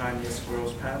future Chinese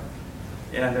growth path.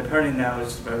 And apparently now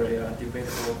it's a very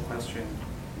debatable question.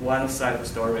 One side of the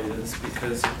story is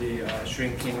because of the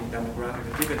shrinking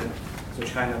demographic dividend, so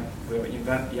China will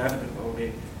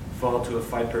inevitably fall to a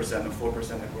 5% or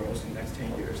 4% of growth in the next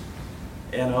 10 years.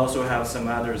 And also have some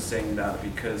others saying that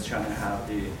because China have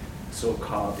the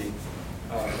so-called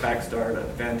backstart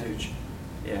advantage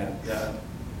and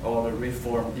all the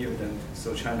reform dividend,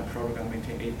 so China probably going to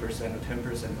maintain 8% or 10%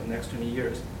 for the next 20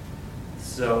 years.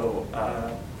 So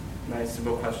my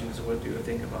simple question is, what do you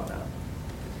think about that?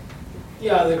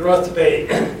 Yeah, the growth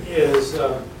debate is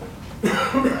a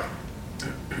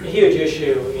huge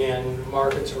issue in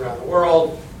markets around the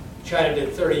world. China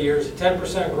did 30 years of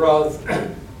 10% growth.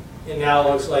 It now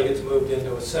looks like it's moved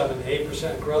into a 7 to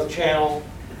 8% growth channel.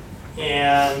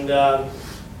 And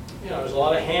there's a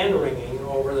lot of hand-wringing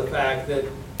over the fact that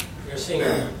you're seeing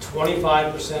a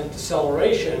 25%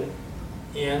 deceleration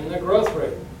in the growth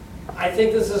rate. I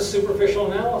think this is a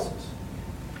superficial analysis.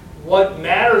 What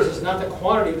matters is not the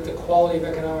quantity, but the quality of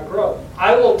economic growth.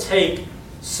 I will take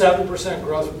 7%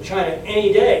 growth from China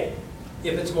any day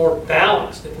if it's more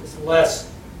balanced, if it's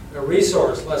less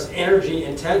resource, less energy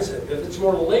intensive, if it's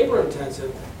more labor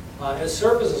intensive, as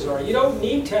services are. You don't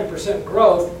need 10%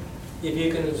 growth if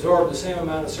you can absorb the same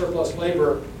amount of surplus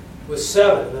labor with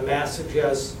 7, and the math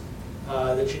suggests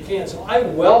that you can. So I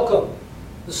welcome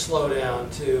the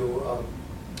slowdown to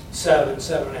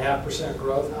 7.5%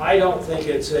 growth. I don't think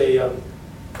it's a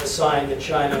sign that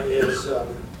China is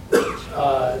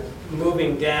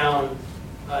moving down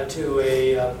to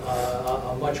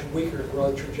a much weaker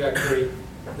growth trajectory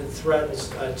that threatens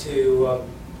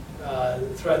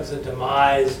the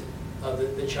demise of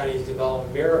the Chinese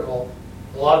development miracle.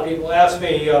 A lot of people ask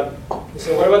me, they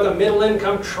say, what about the middle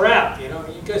income trap? You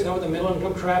guys know what the middle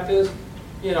income trap is?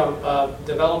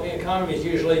 Developing economies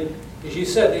usually, as you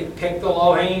said, they pick the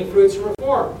low-hanging fruits of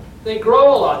reform. They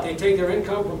grow a lot. They take their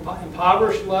income from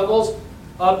impoverished levels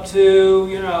up to,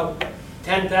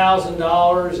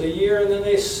 $10,000 a year, and then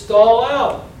they stall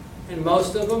out. And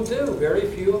most of them do. Very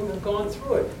few of them have gone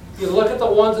through it. You look at the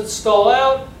ones that stall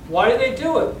out, why do they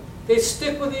do it? They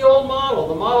stick with the old model.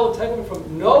 The model will take them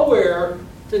from nowhere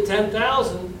to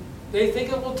 10,000. They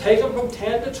think it will take them from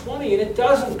 10 to 20, and it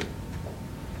doesn't.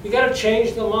 You got to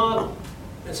change the model.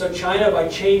 And so China, by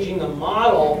changing the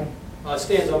model,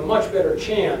 stands a much better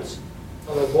chance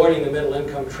of avoiding the middle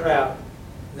income trap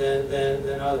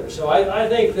than others. So I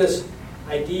think this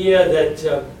idea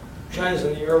that China's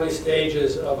in the early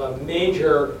stages of a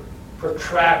major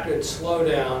protracted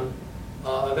slowdown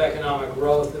of economic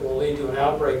growth that will lead to an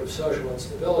outbreak of social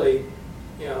instability,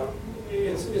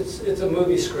 it's a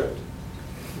movie script.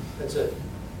 That's it.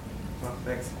 Well,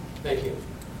 thanks. Thank you.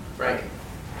 Frank.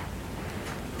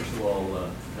 First of all,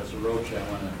 Professor Roach, I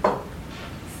want to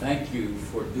thank you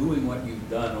for doing what you've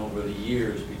done over the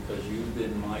years, because you've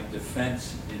been my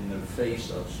defense in the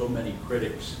face of so many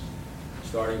critics,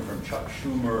 starting from Chuck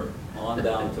Schumer on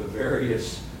down to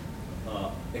various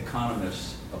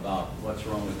economists about what's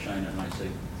wrong with China. And I say,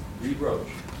 read Roach,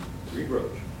 read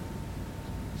Roach.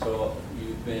 So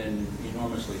you've been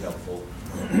enormously helpful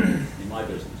in my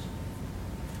business.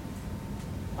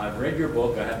 I've read your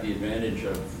book. I have the advantage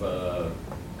of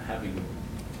having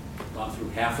gone through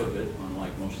half of it,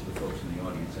 unlike most of the folks in the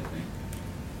audience, I think.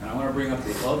 And I want to bring up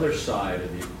the other side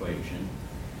of the equation,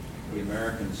 the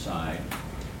American side,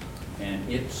 and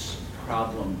its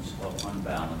problems of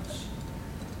unbalance.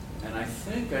 And I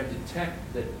think I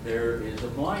detect that there is a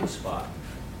blind spot.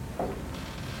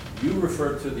 You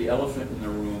refer to the elephant in the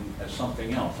room as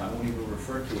something else. I won't even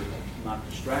refer to it to not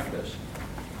distract us.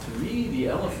 To me, the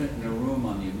elephant in the room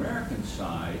on the American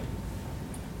side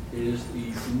is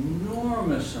the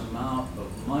enormous amount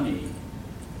of money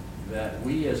that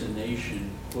we as a nation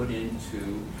put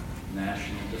into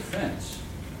national defense.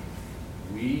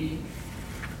 We,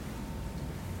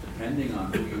 depending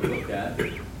on who you look at,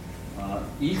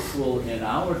 equal in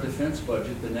our defense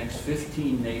budget the next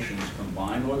 15 nations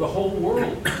combined, or the whole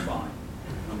world combined,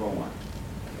 number one.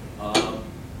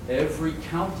 Every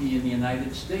county in the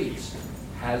United States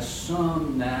has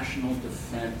some national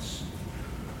defense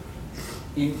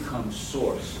income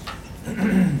source.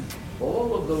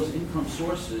 All of those income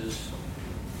sources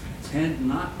tend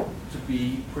not to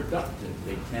be productive.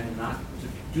 They tend not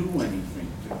to do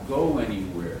anything, to go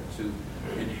anywhere, to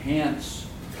enhance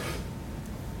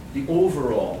the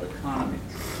overall economy.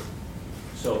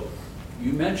 So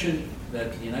you mentioned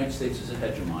that the United States is a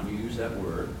hegemon. You use that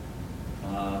word.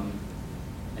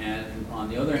 And on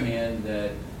the other hand,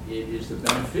 that it is the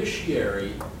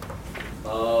beneficiary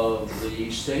of the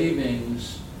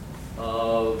savings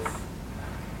of,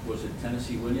 was it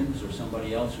Tennessee Williams or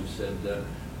somebody else who said the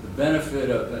benefit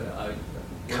of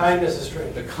Kindness of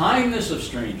strangers. The kindness of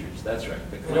strangers. That's right.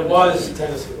 And it was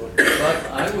Tennessee Williams.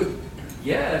 But I would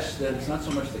guess that it's not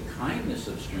so much the kindness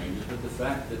of strangers, but the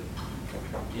fact that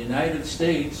the United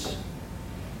States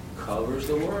covers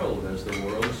the world as the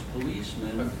world's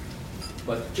policeman,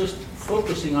 but just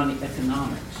focusing on the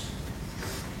economics.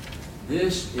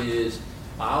 This is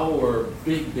our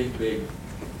big, big, big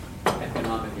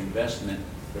economic investment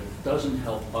that doesn't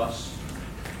help us,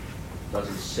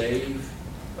 doesn't save,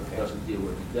 doesn't deal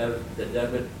with the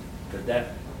debit, the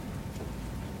debt.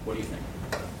 What do you think?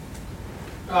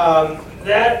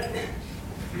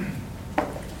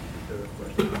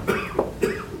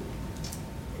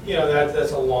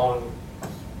 That's a long,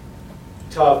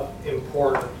 tough,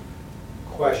 important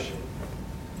question.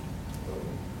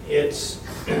 It's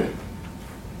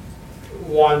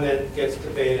one that gets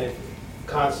debated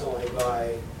constantly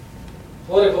by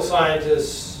political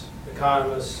scientists,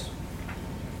 economists,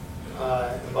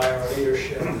 and by our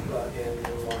leadership in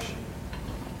Washington.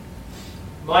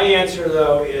 My answer,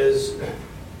 though, is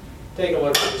take a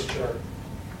look at this chart.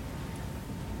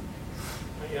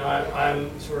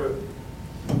 I'm sort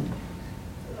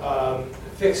of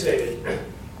fixated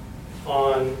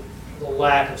on the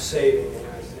lack of saving in the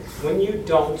United States. When you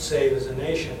don't save as a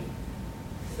nation,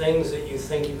 things that you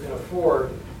think you can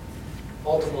afford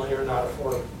ultimately are not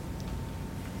affordable.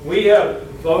 We have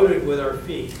voted with our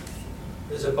feet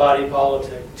as a body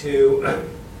politic to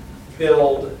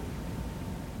build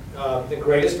the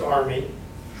greatest army,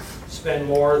 spend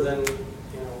more than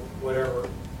whatever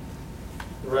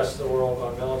the rest of the world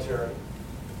on military,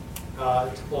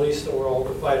 to police the world,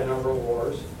 to fight a number of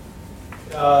wars.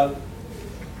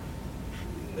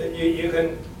 You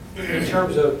can, in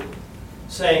terms of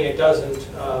saying it doesn't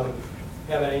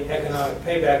have any economic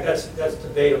payback, that's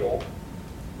debatable.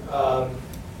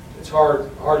 It's hard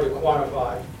to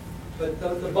quantify. But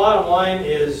the bottom line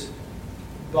is,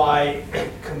 by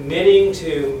committing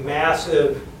to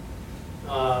massive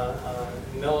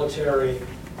military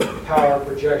power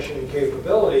projection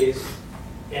capabilities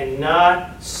and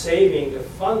not saving to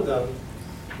fund them,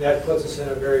 that puts us in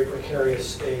a very precarious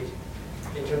state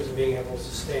in terms of being able to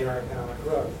sustain our economic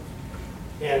growth.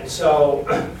 And so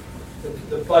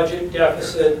the budget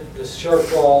deficit, the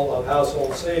shortfall of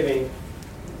household saving,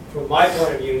 from my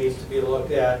point of view, needs to be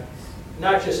looked at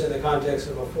not just in the context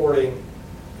of affording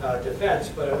defense,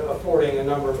 but affording a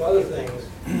number of other things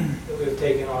that we've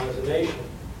taken on as a nation.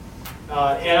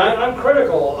 And I'm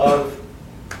critical of,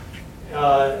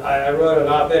 I wrote an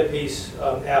op-ed piece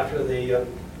after the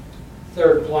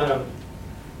third plenum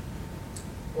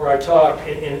where I talked,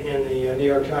 in the New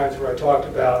York Times, where I talked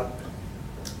about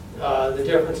the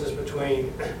differences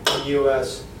between the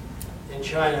U.S. and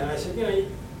China. And I said, you know,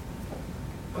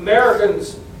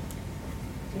 Americans,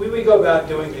 we go about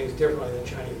doing things differently than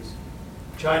Chinese.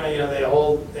 China, you know,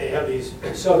 they have these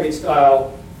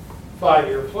Soviet-style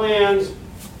 5-year plans,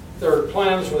 third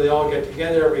plenums where they all get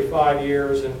together every 5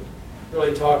 years and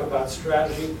really talk about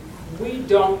strategy. We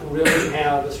don't really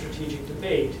have a strategic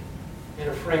debate and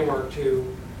a framework to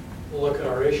look at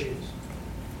our issues.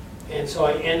 And so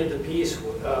I ended the piece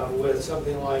with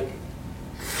something like,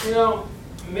 you know,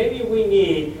 maybe we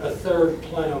need a third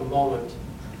plenum moment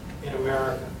in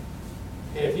America.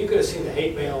 And if you could have seen the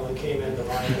hate mail that came into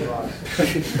my inbox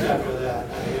after that,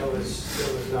 I mean, it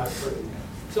was not pretty.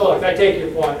 So look, I take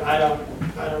your point. I don't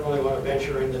really want to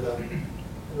venture into the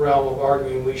realm of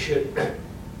arguing we should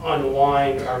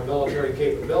unwind our military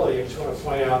capability. I just want to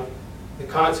point out the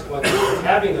consequences of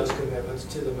having those commitments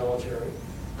to the military,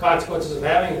 consequences of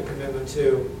having a commitment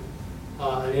to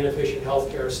an inefficient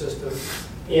healthcare system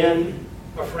in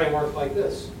a framework like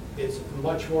this. It's a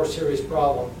much more serious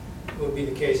problem. It would be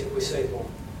the case if we save more.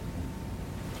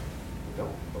 Go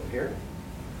over here.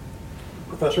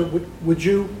 Professor, would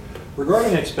you,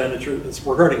 regarding expenditure,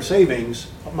 regarding savings,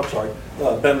 I'm sorry,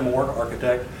 Ben Moore,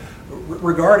 architect,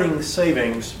 regarding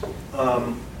savings,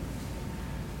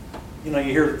 you know,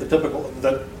 you hear the typical,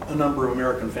 that a number of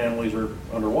American families are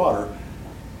underwater.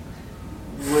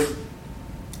 Would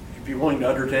you be willing to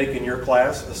undertake in your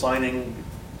class assigning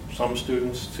some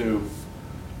students to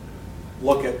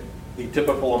look at the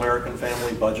typical American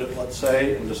family budget, let's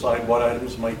say, and decide what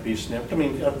items might be snipped? I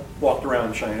mean, I've walked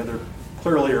around China. There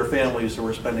clearly are families who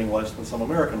are spending less than some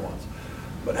American ones.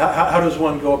 But how does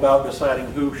one go about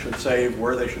deciding who should save,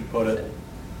 where they should put it?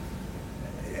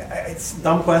 It's a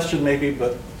dumb question maybe,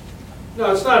 but...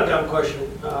 No, it's not a dumb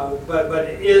question, but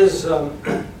it is,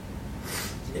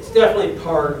 it's definitely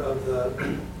part of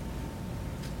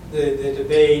the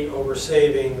debate over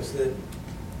savings that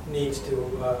needs to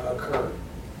occur.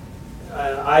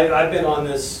 I've been on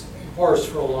this horse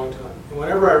for a long time. And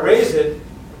whenever I raise it,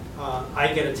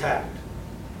 I get attacked.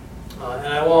 And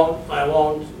I don't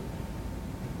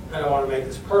want to make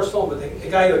this personal, but the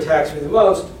guy who attacks me the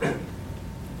most,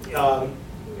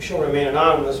 she'll remain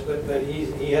anonymous, but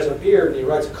he has a beard and he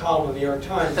writes a column in the New York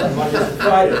Times on Mondays and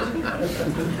Fridays.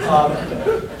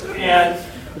 And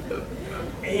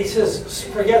he says,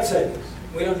 forget savings.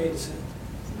 We don't need to save.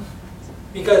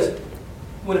 Because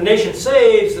when a nation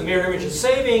saves, the mirror image of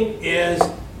saving is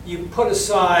you put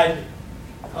aside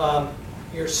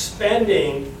your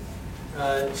spending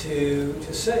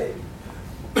to save.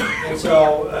 And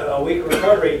so a weak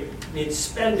recovery needs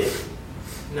spending,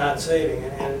 not saving.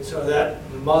 And so that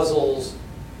muzzles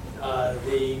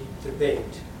the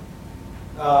debate.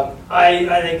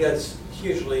 I think that's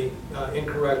hugely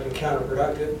incorrect and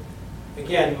counterproductive.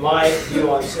 Again, my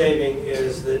view on saving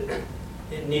is that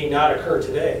it need not occur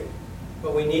today,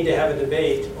 but we need to have a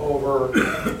debate over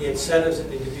the incentives that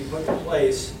need to be put in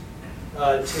place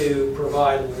to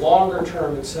provide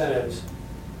longer-term incentives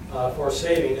for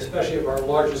saving, especially if our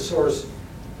largest source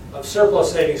of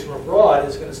surplus savings from abroad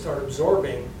is going to start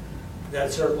absorbing that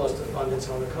surplus to fund its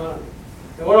own economy.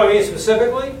 And what do I mean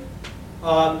specifically?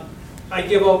 I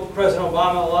give President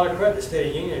Obama a lot of credit in the State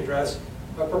of the Union address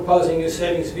by proposing new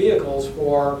savings vehicles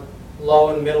for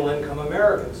low and middle income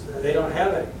Americans. They don't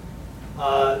have any.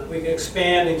 We can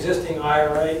expand existing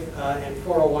IRA and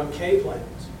 401k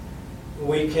plans.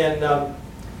 We can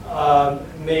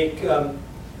make on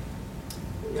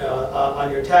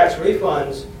your tax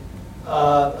refunds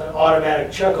an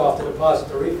automatic check-off to deposit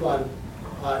the refund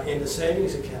into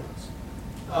savings accounts.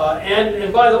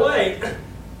 And by the way,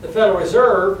 the Federal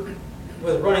Reserve,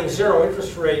 with running zero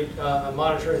interest rate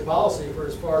monetary policy for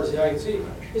as far as the eye can see,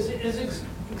 is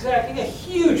exacting a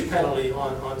huge penalty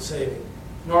on saving.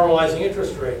 Normalizing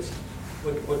interest rates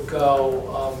would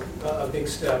go a big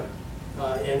step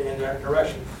in that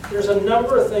direction. There's a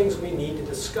number of things we need to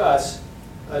discuss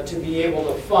to be able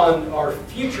to fund our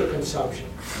future consumption.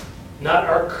 not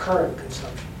our current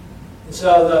consumption. And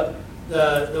so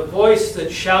the voice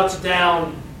that shouts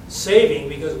down saving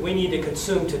because we need to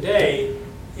consume today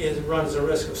runs the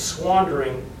risk of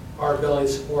squandering our ability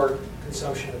to support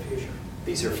consumption in the future.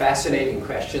 These are fascinating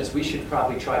questions. We should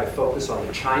probably try to focus on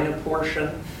the China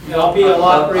portion I'll be a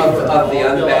lot briefer. of the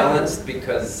Unbalanced,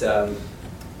 because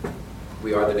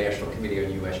we are the National Committee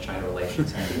on U.S. China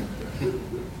Relations.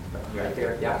 Right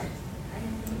there, yeah.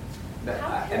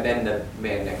 And then the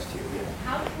man next to you. Yeah.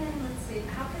 How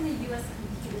can the U.S.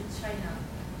 compete with China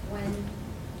when,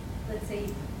 let's say,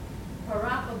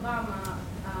 Barack Obama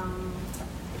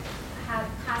had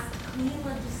passed clean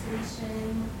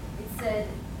legislation? It said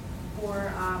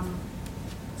for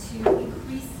to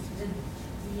increase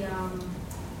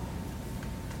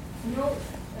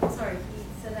he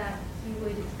said that he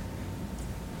would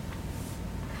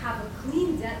have a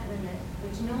clean debt limit,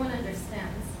 which no one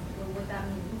understands what that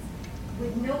means,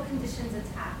 with no conditions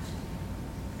attached.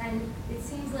 And it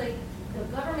seems like the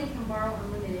government can borrow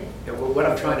unlimited. Yeah, well, what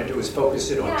I'm trying to do is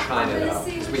focus it on China now,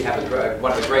 because we have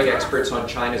one of the great experts on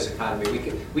China's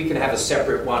economy. We can have a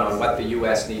separate one on what the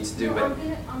U.S. needs to do. No,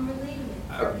 I'm relating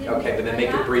it. Okay, but then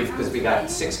make it brief, because we got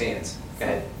 6 hands. Go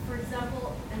ahead. For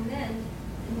example,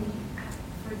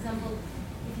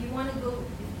 if you want to go,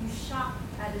 if you shop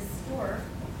at a store,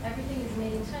 everything is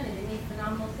made in China. They make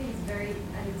phenomenal things at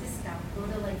a discount. Go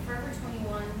to like Forever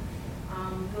 21,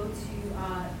 go to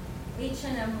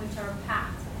H&M, which are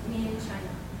packed, made in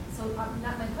China. So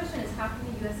my question is, how can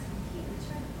the U.S. compete with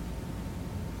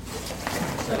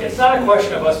China? It's not a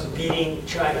question of us beating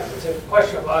China. It's a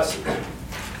question of us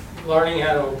learning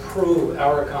how to improve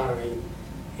our economy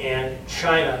and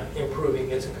China improving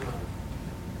its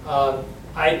economy.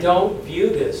 I don't view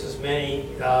this as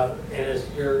and as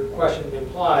your question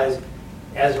implies,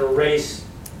 as a race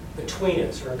between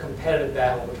us or a competitive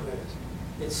battle between us.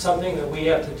 It's something that we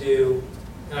have to do,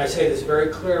 and I say this very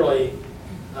clearly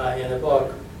in the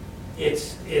book.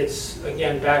 It's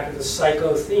again back to the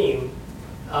psycho theme.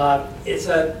 It's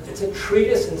a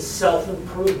treatise in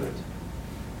self-improvement.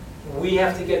 We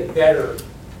have to get better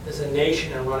as a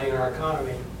nation in running our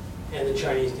economy, and the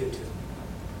Chinese do too.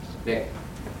 Nick.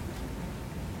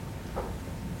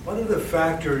 What are the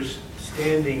factors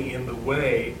standing in the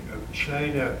way of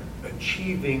China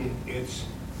achieving its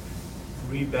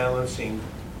rebalancing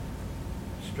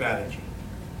strategy?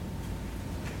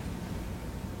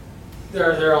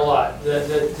 There are a lot.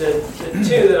 The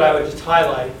two that I would just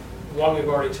highlight, one we've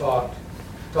already talked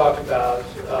about,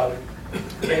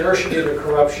 inertia due to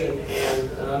corruption and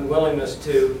an unwillingness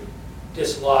to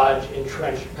dislodge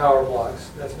entrenched power blocks.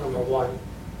 That's number one.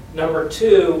 Number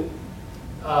two,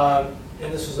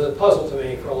 and this was a puzzle to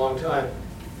me for a long time,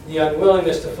 the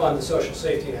unwillingness to fund the social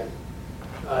safety net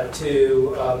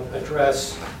to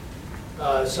address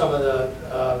some of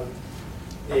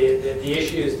the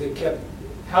issues that kept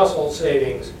household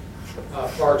savings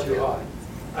far too high.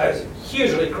 I was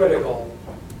hugely critical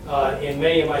in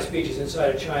many of my speeches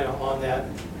inside of China on that.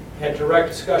 Had direct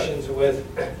discussions with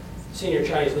senior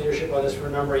Chinese leadership on this for a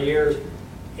number of years.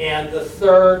 And the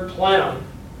third plenum,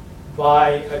 by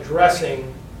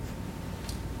addressing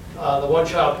the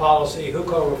one-child policy,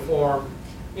 hukou reform,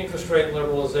 interest rate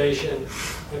liberalization,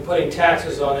 and putting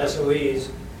taxes on SOEs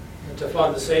to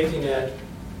fund the safety net,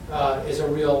 is a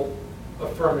real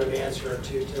affirmative answer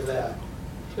to that.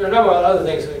 There are a number of other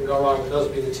things that can go wrong, but those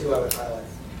would be the two I would highlight.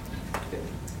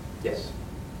 Yes.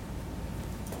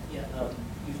 Yeah,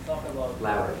 you talk about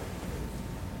Louder.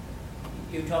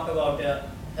 You talk about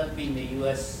helping the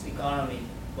U.S. economy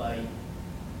by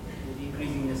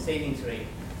increasing the savings rate.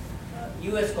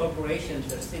 U.S.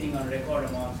 corporations are sitting on record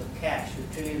amounts of cash,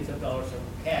 with trillions of dollars of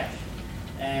cash.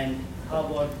 And how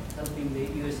about helping the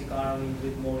U.S. economy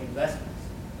with more investments?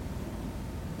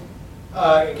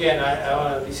 Again, I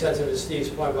want to be sensitive to Steve's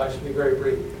point, but I'll just be very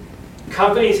brief.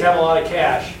 Companies have a lot of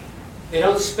cash. They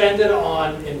don't spend it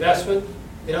on investment.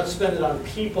 They don't spend it on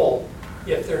people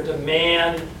if their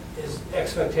demand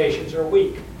expectations are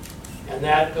weak. And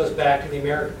that goes back to the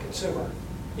American consumer.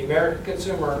 The American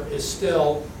consumer is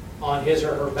still on his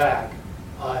or her back.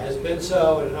 Has been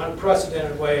so in an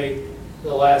unprecedented way for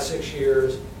the last 6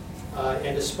 years.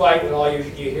 And despite what all you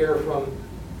hear from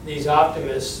these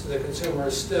optimists, the consumer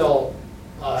is still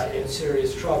in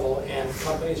serious trouble, and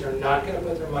companies are not going to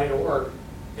put their money to work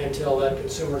until that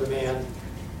consumer demand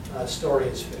story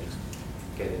is fixed.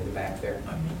 Get in the back there.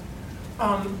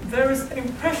 There is an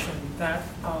impression that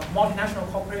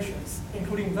multinational corporations,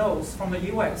 including those from the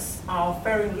U.S., are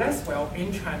faring less well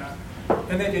in China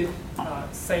than they did,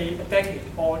 say, a decade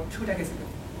or 2 decades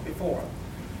before.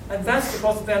 And that's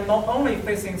because they're not only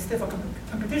facing stiffer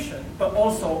competition, but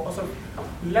also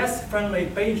less friendly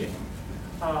Beijing.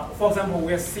 For example,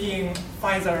 we're seeing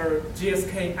Pfizer,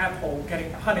 GSK, Apple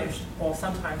getting punished or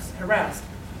sometimes harassed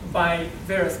by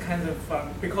various kinds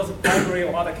of, because of bribery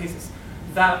or other cases,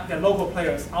 that the local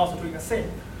players are also doing the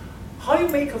same. How do you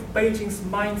make of Beijing's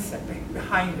mindset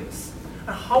behind this?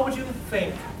 And how would you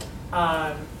think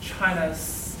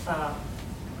China's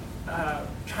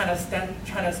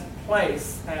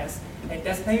place as a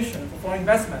destination for foreign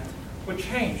investment would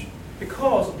change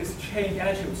because of this change in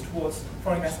attitudes towards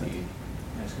foreign investment?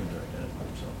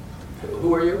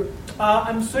 Who are you?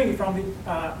 I'm Sui from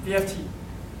the FT,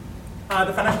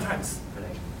 the Financial Times.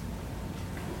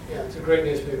 Yeah, it's a great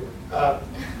newspaper.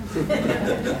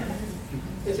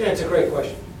 It's a great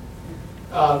question.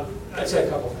 I'd say a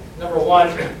couple things. Number one,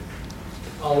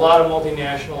 a lot of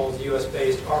multinationals,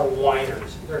 U.S.-based, are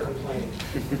whiners. They're complaining.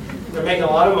 They're making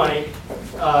a lot of money,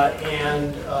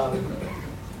 and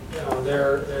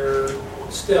they're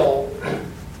still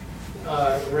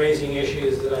raising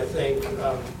issues that I think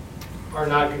are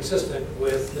not consistent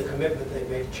with the commitment they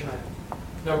made to China.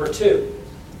 Number two,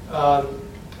 I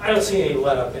don't see any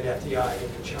let-up in FDI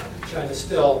into China. China's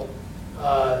still,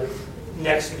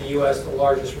 next to the U.S., the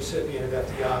largest recipient of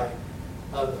FDI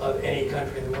of any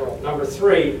country in the world. Number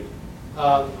three,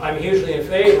 I'm hugely in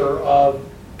favor of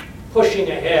pushing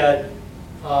ahead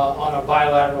on a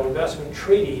bilateral investment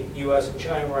treaty, U.S. and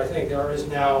China, where I think there is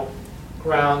now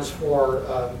grounds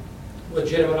for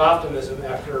legitimate optimism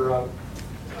after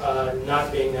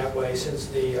not being that way since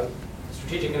the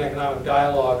Strategic and Economic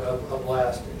Dialogue of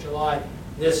last July.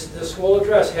 This will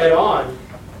address head-on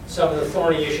some of the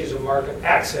thorny issues of market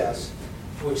access,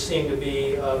 which seem to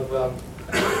be of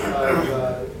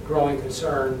growing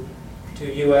concern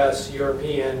to U.S.,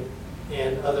 European,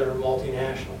 and other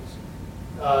multinationals.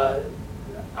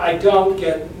 I don't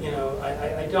get,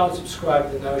 I don't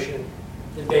subscribe to the notion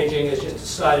that Beijing has just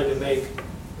decided to make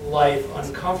life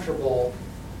uncomfortable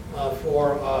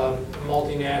for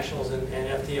multinationals and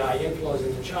FDI inflows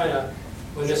into China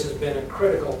when this has been a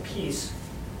critical piece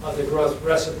of the growth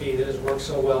recipe that has worked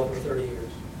so well for 30 years.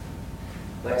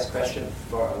 Last question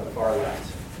on the far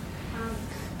left.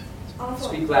 Also,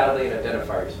 Speak loudly and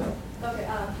identify yourself. okay,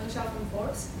 Heng Xiao from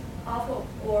Forbes. Also,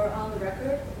 or on the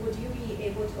record, would you be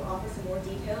able to offer some more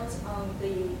details on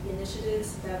the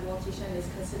initiatives that Wang Qishan is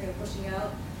considering pushing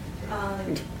out?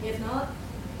 If not,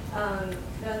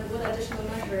 then what additional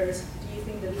measures do you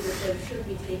think the leadership should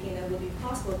be taking that would be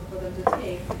possible for them to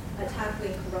take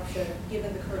tackling corruption,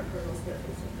 given the current hurdles they're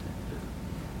facing?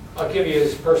 I'll give you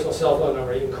his personal cell phone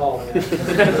number. You can call him.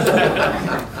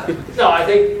 No, I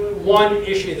think one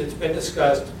issue that's been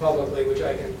discussed publicly, which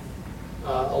I can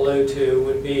allude to,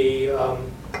 would be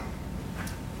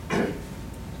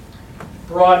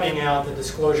broadening out the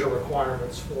disclosure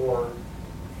requirements for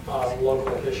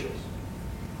local officials.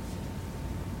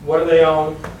 What do they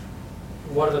own?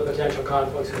 What are the potential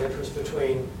conflicts of interest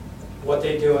between what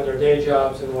they do in their day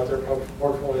jobs and what their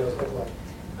portfolios look like?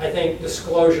 I think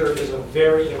disclosure is a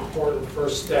very important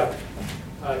first step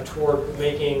toward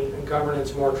making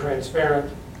governance more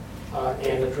transparent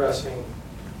and addressing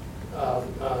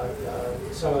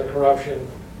some of the corruption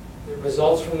that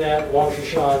results from that. Wang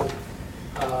Qishan,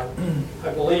 I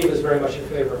believe, is very much in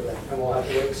favor of that, and we'll have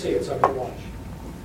to wait and see. It's something to watch.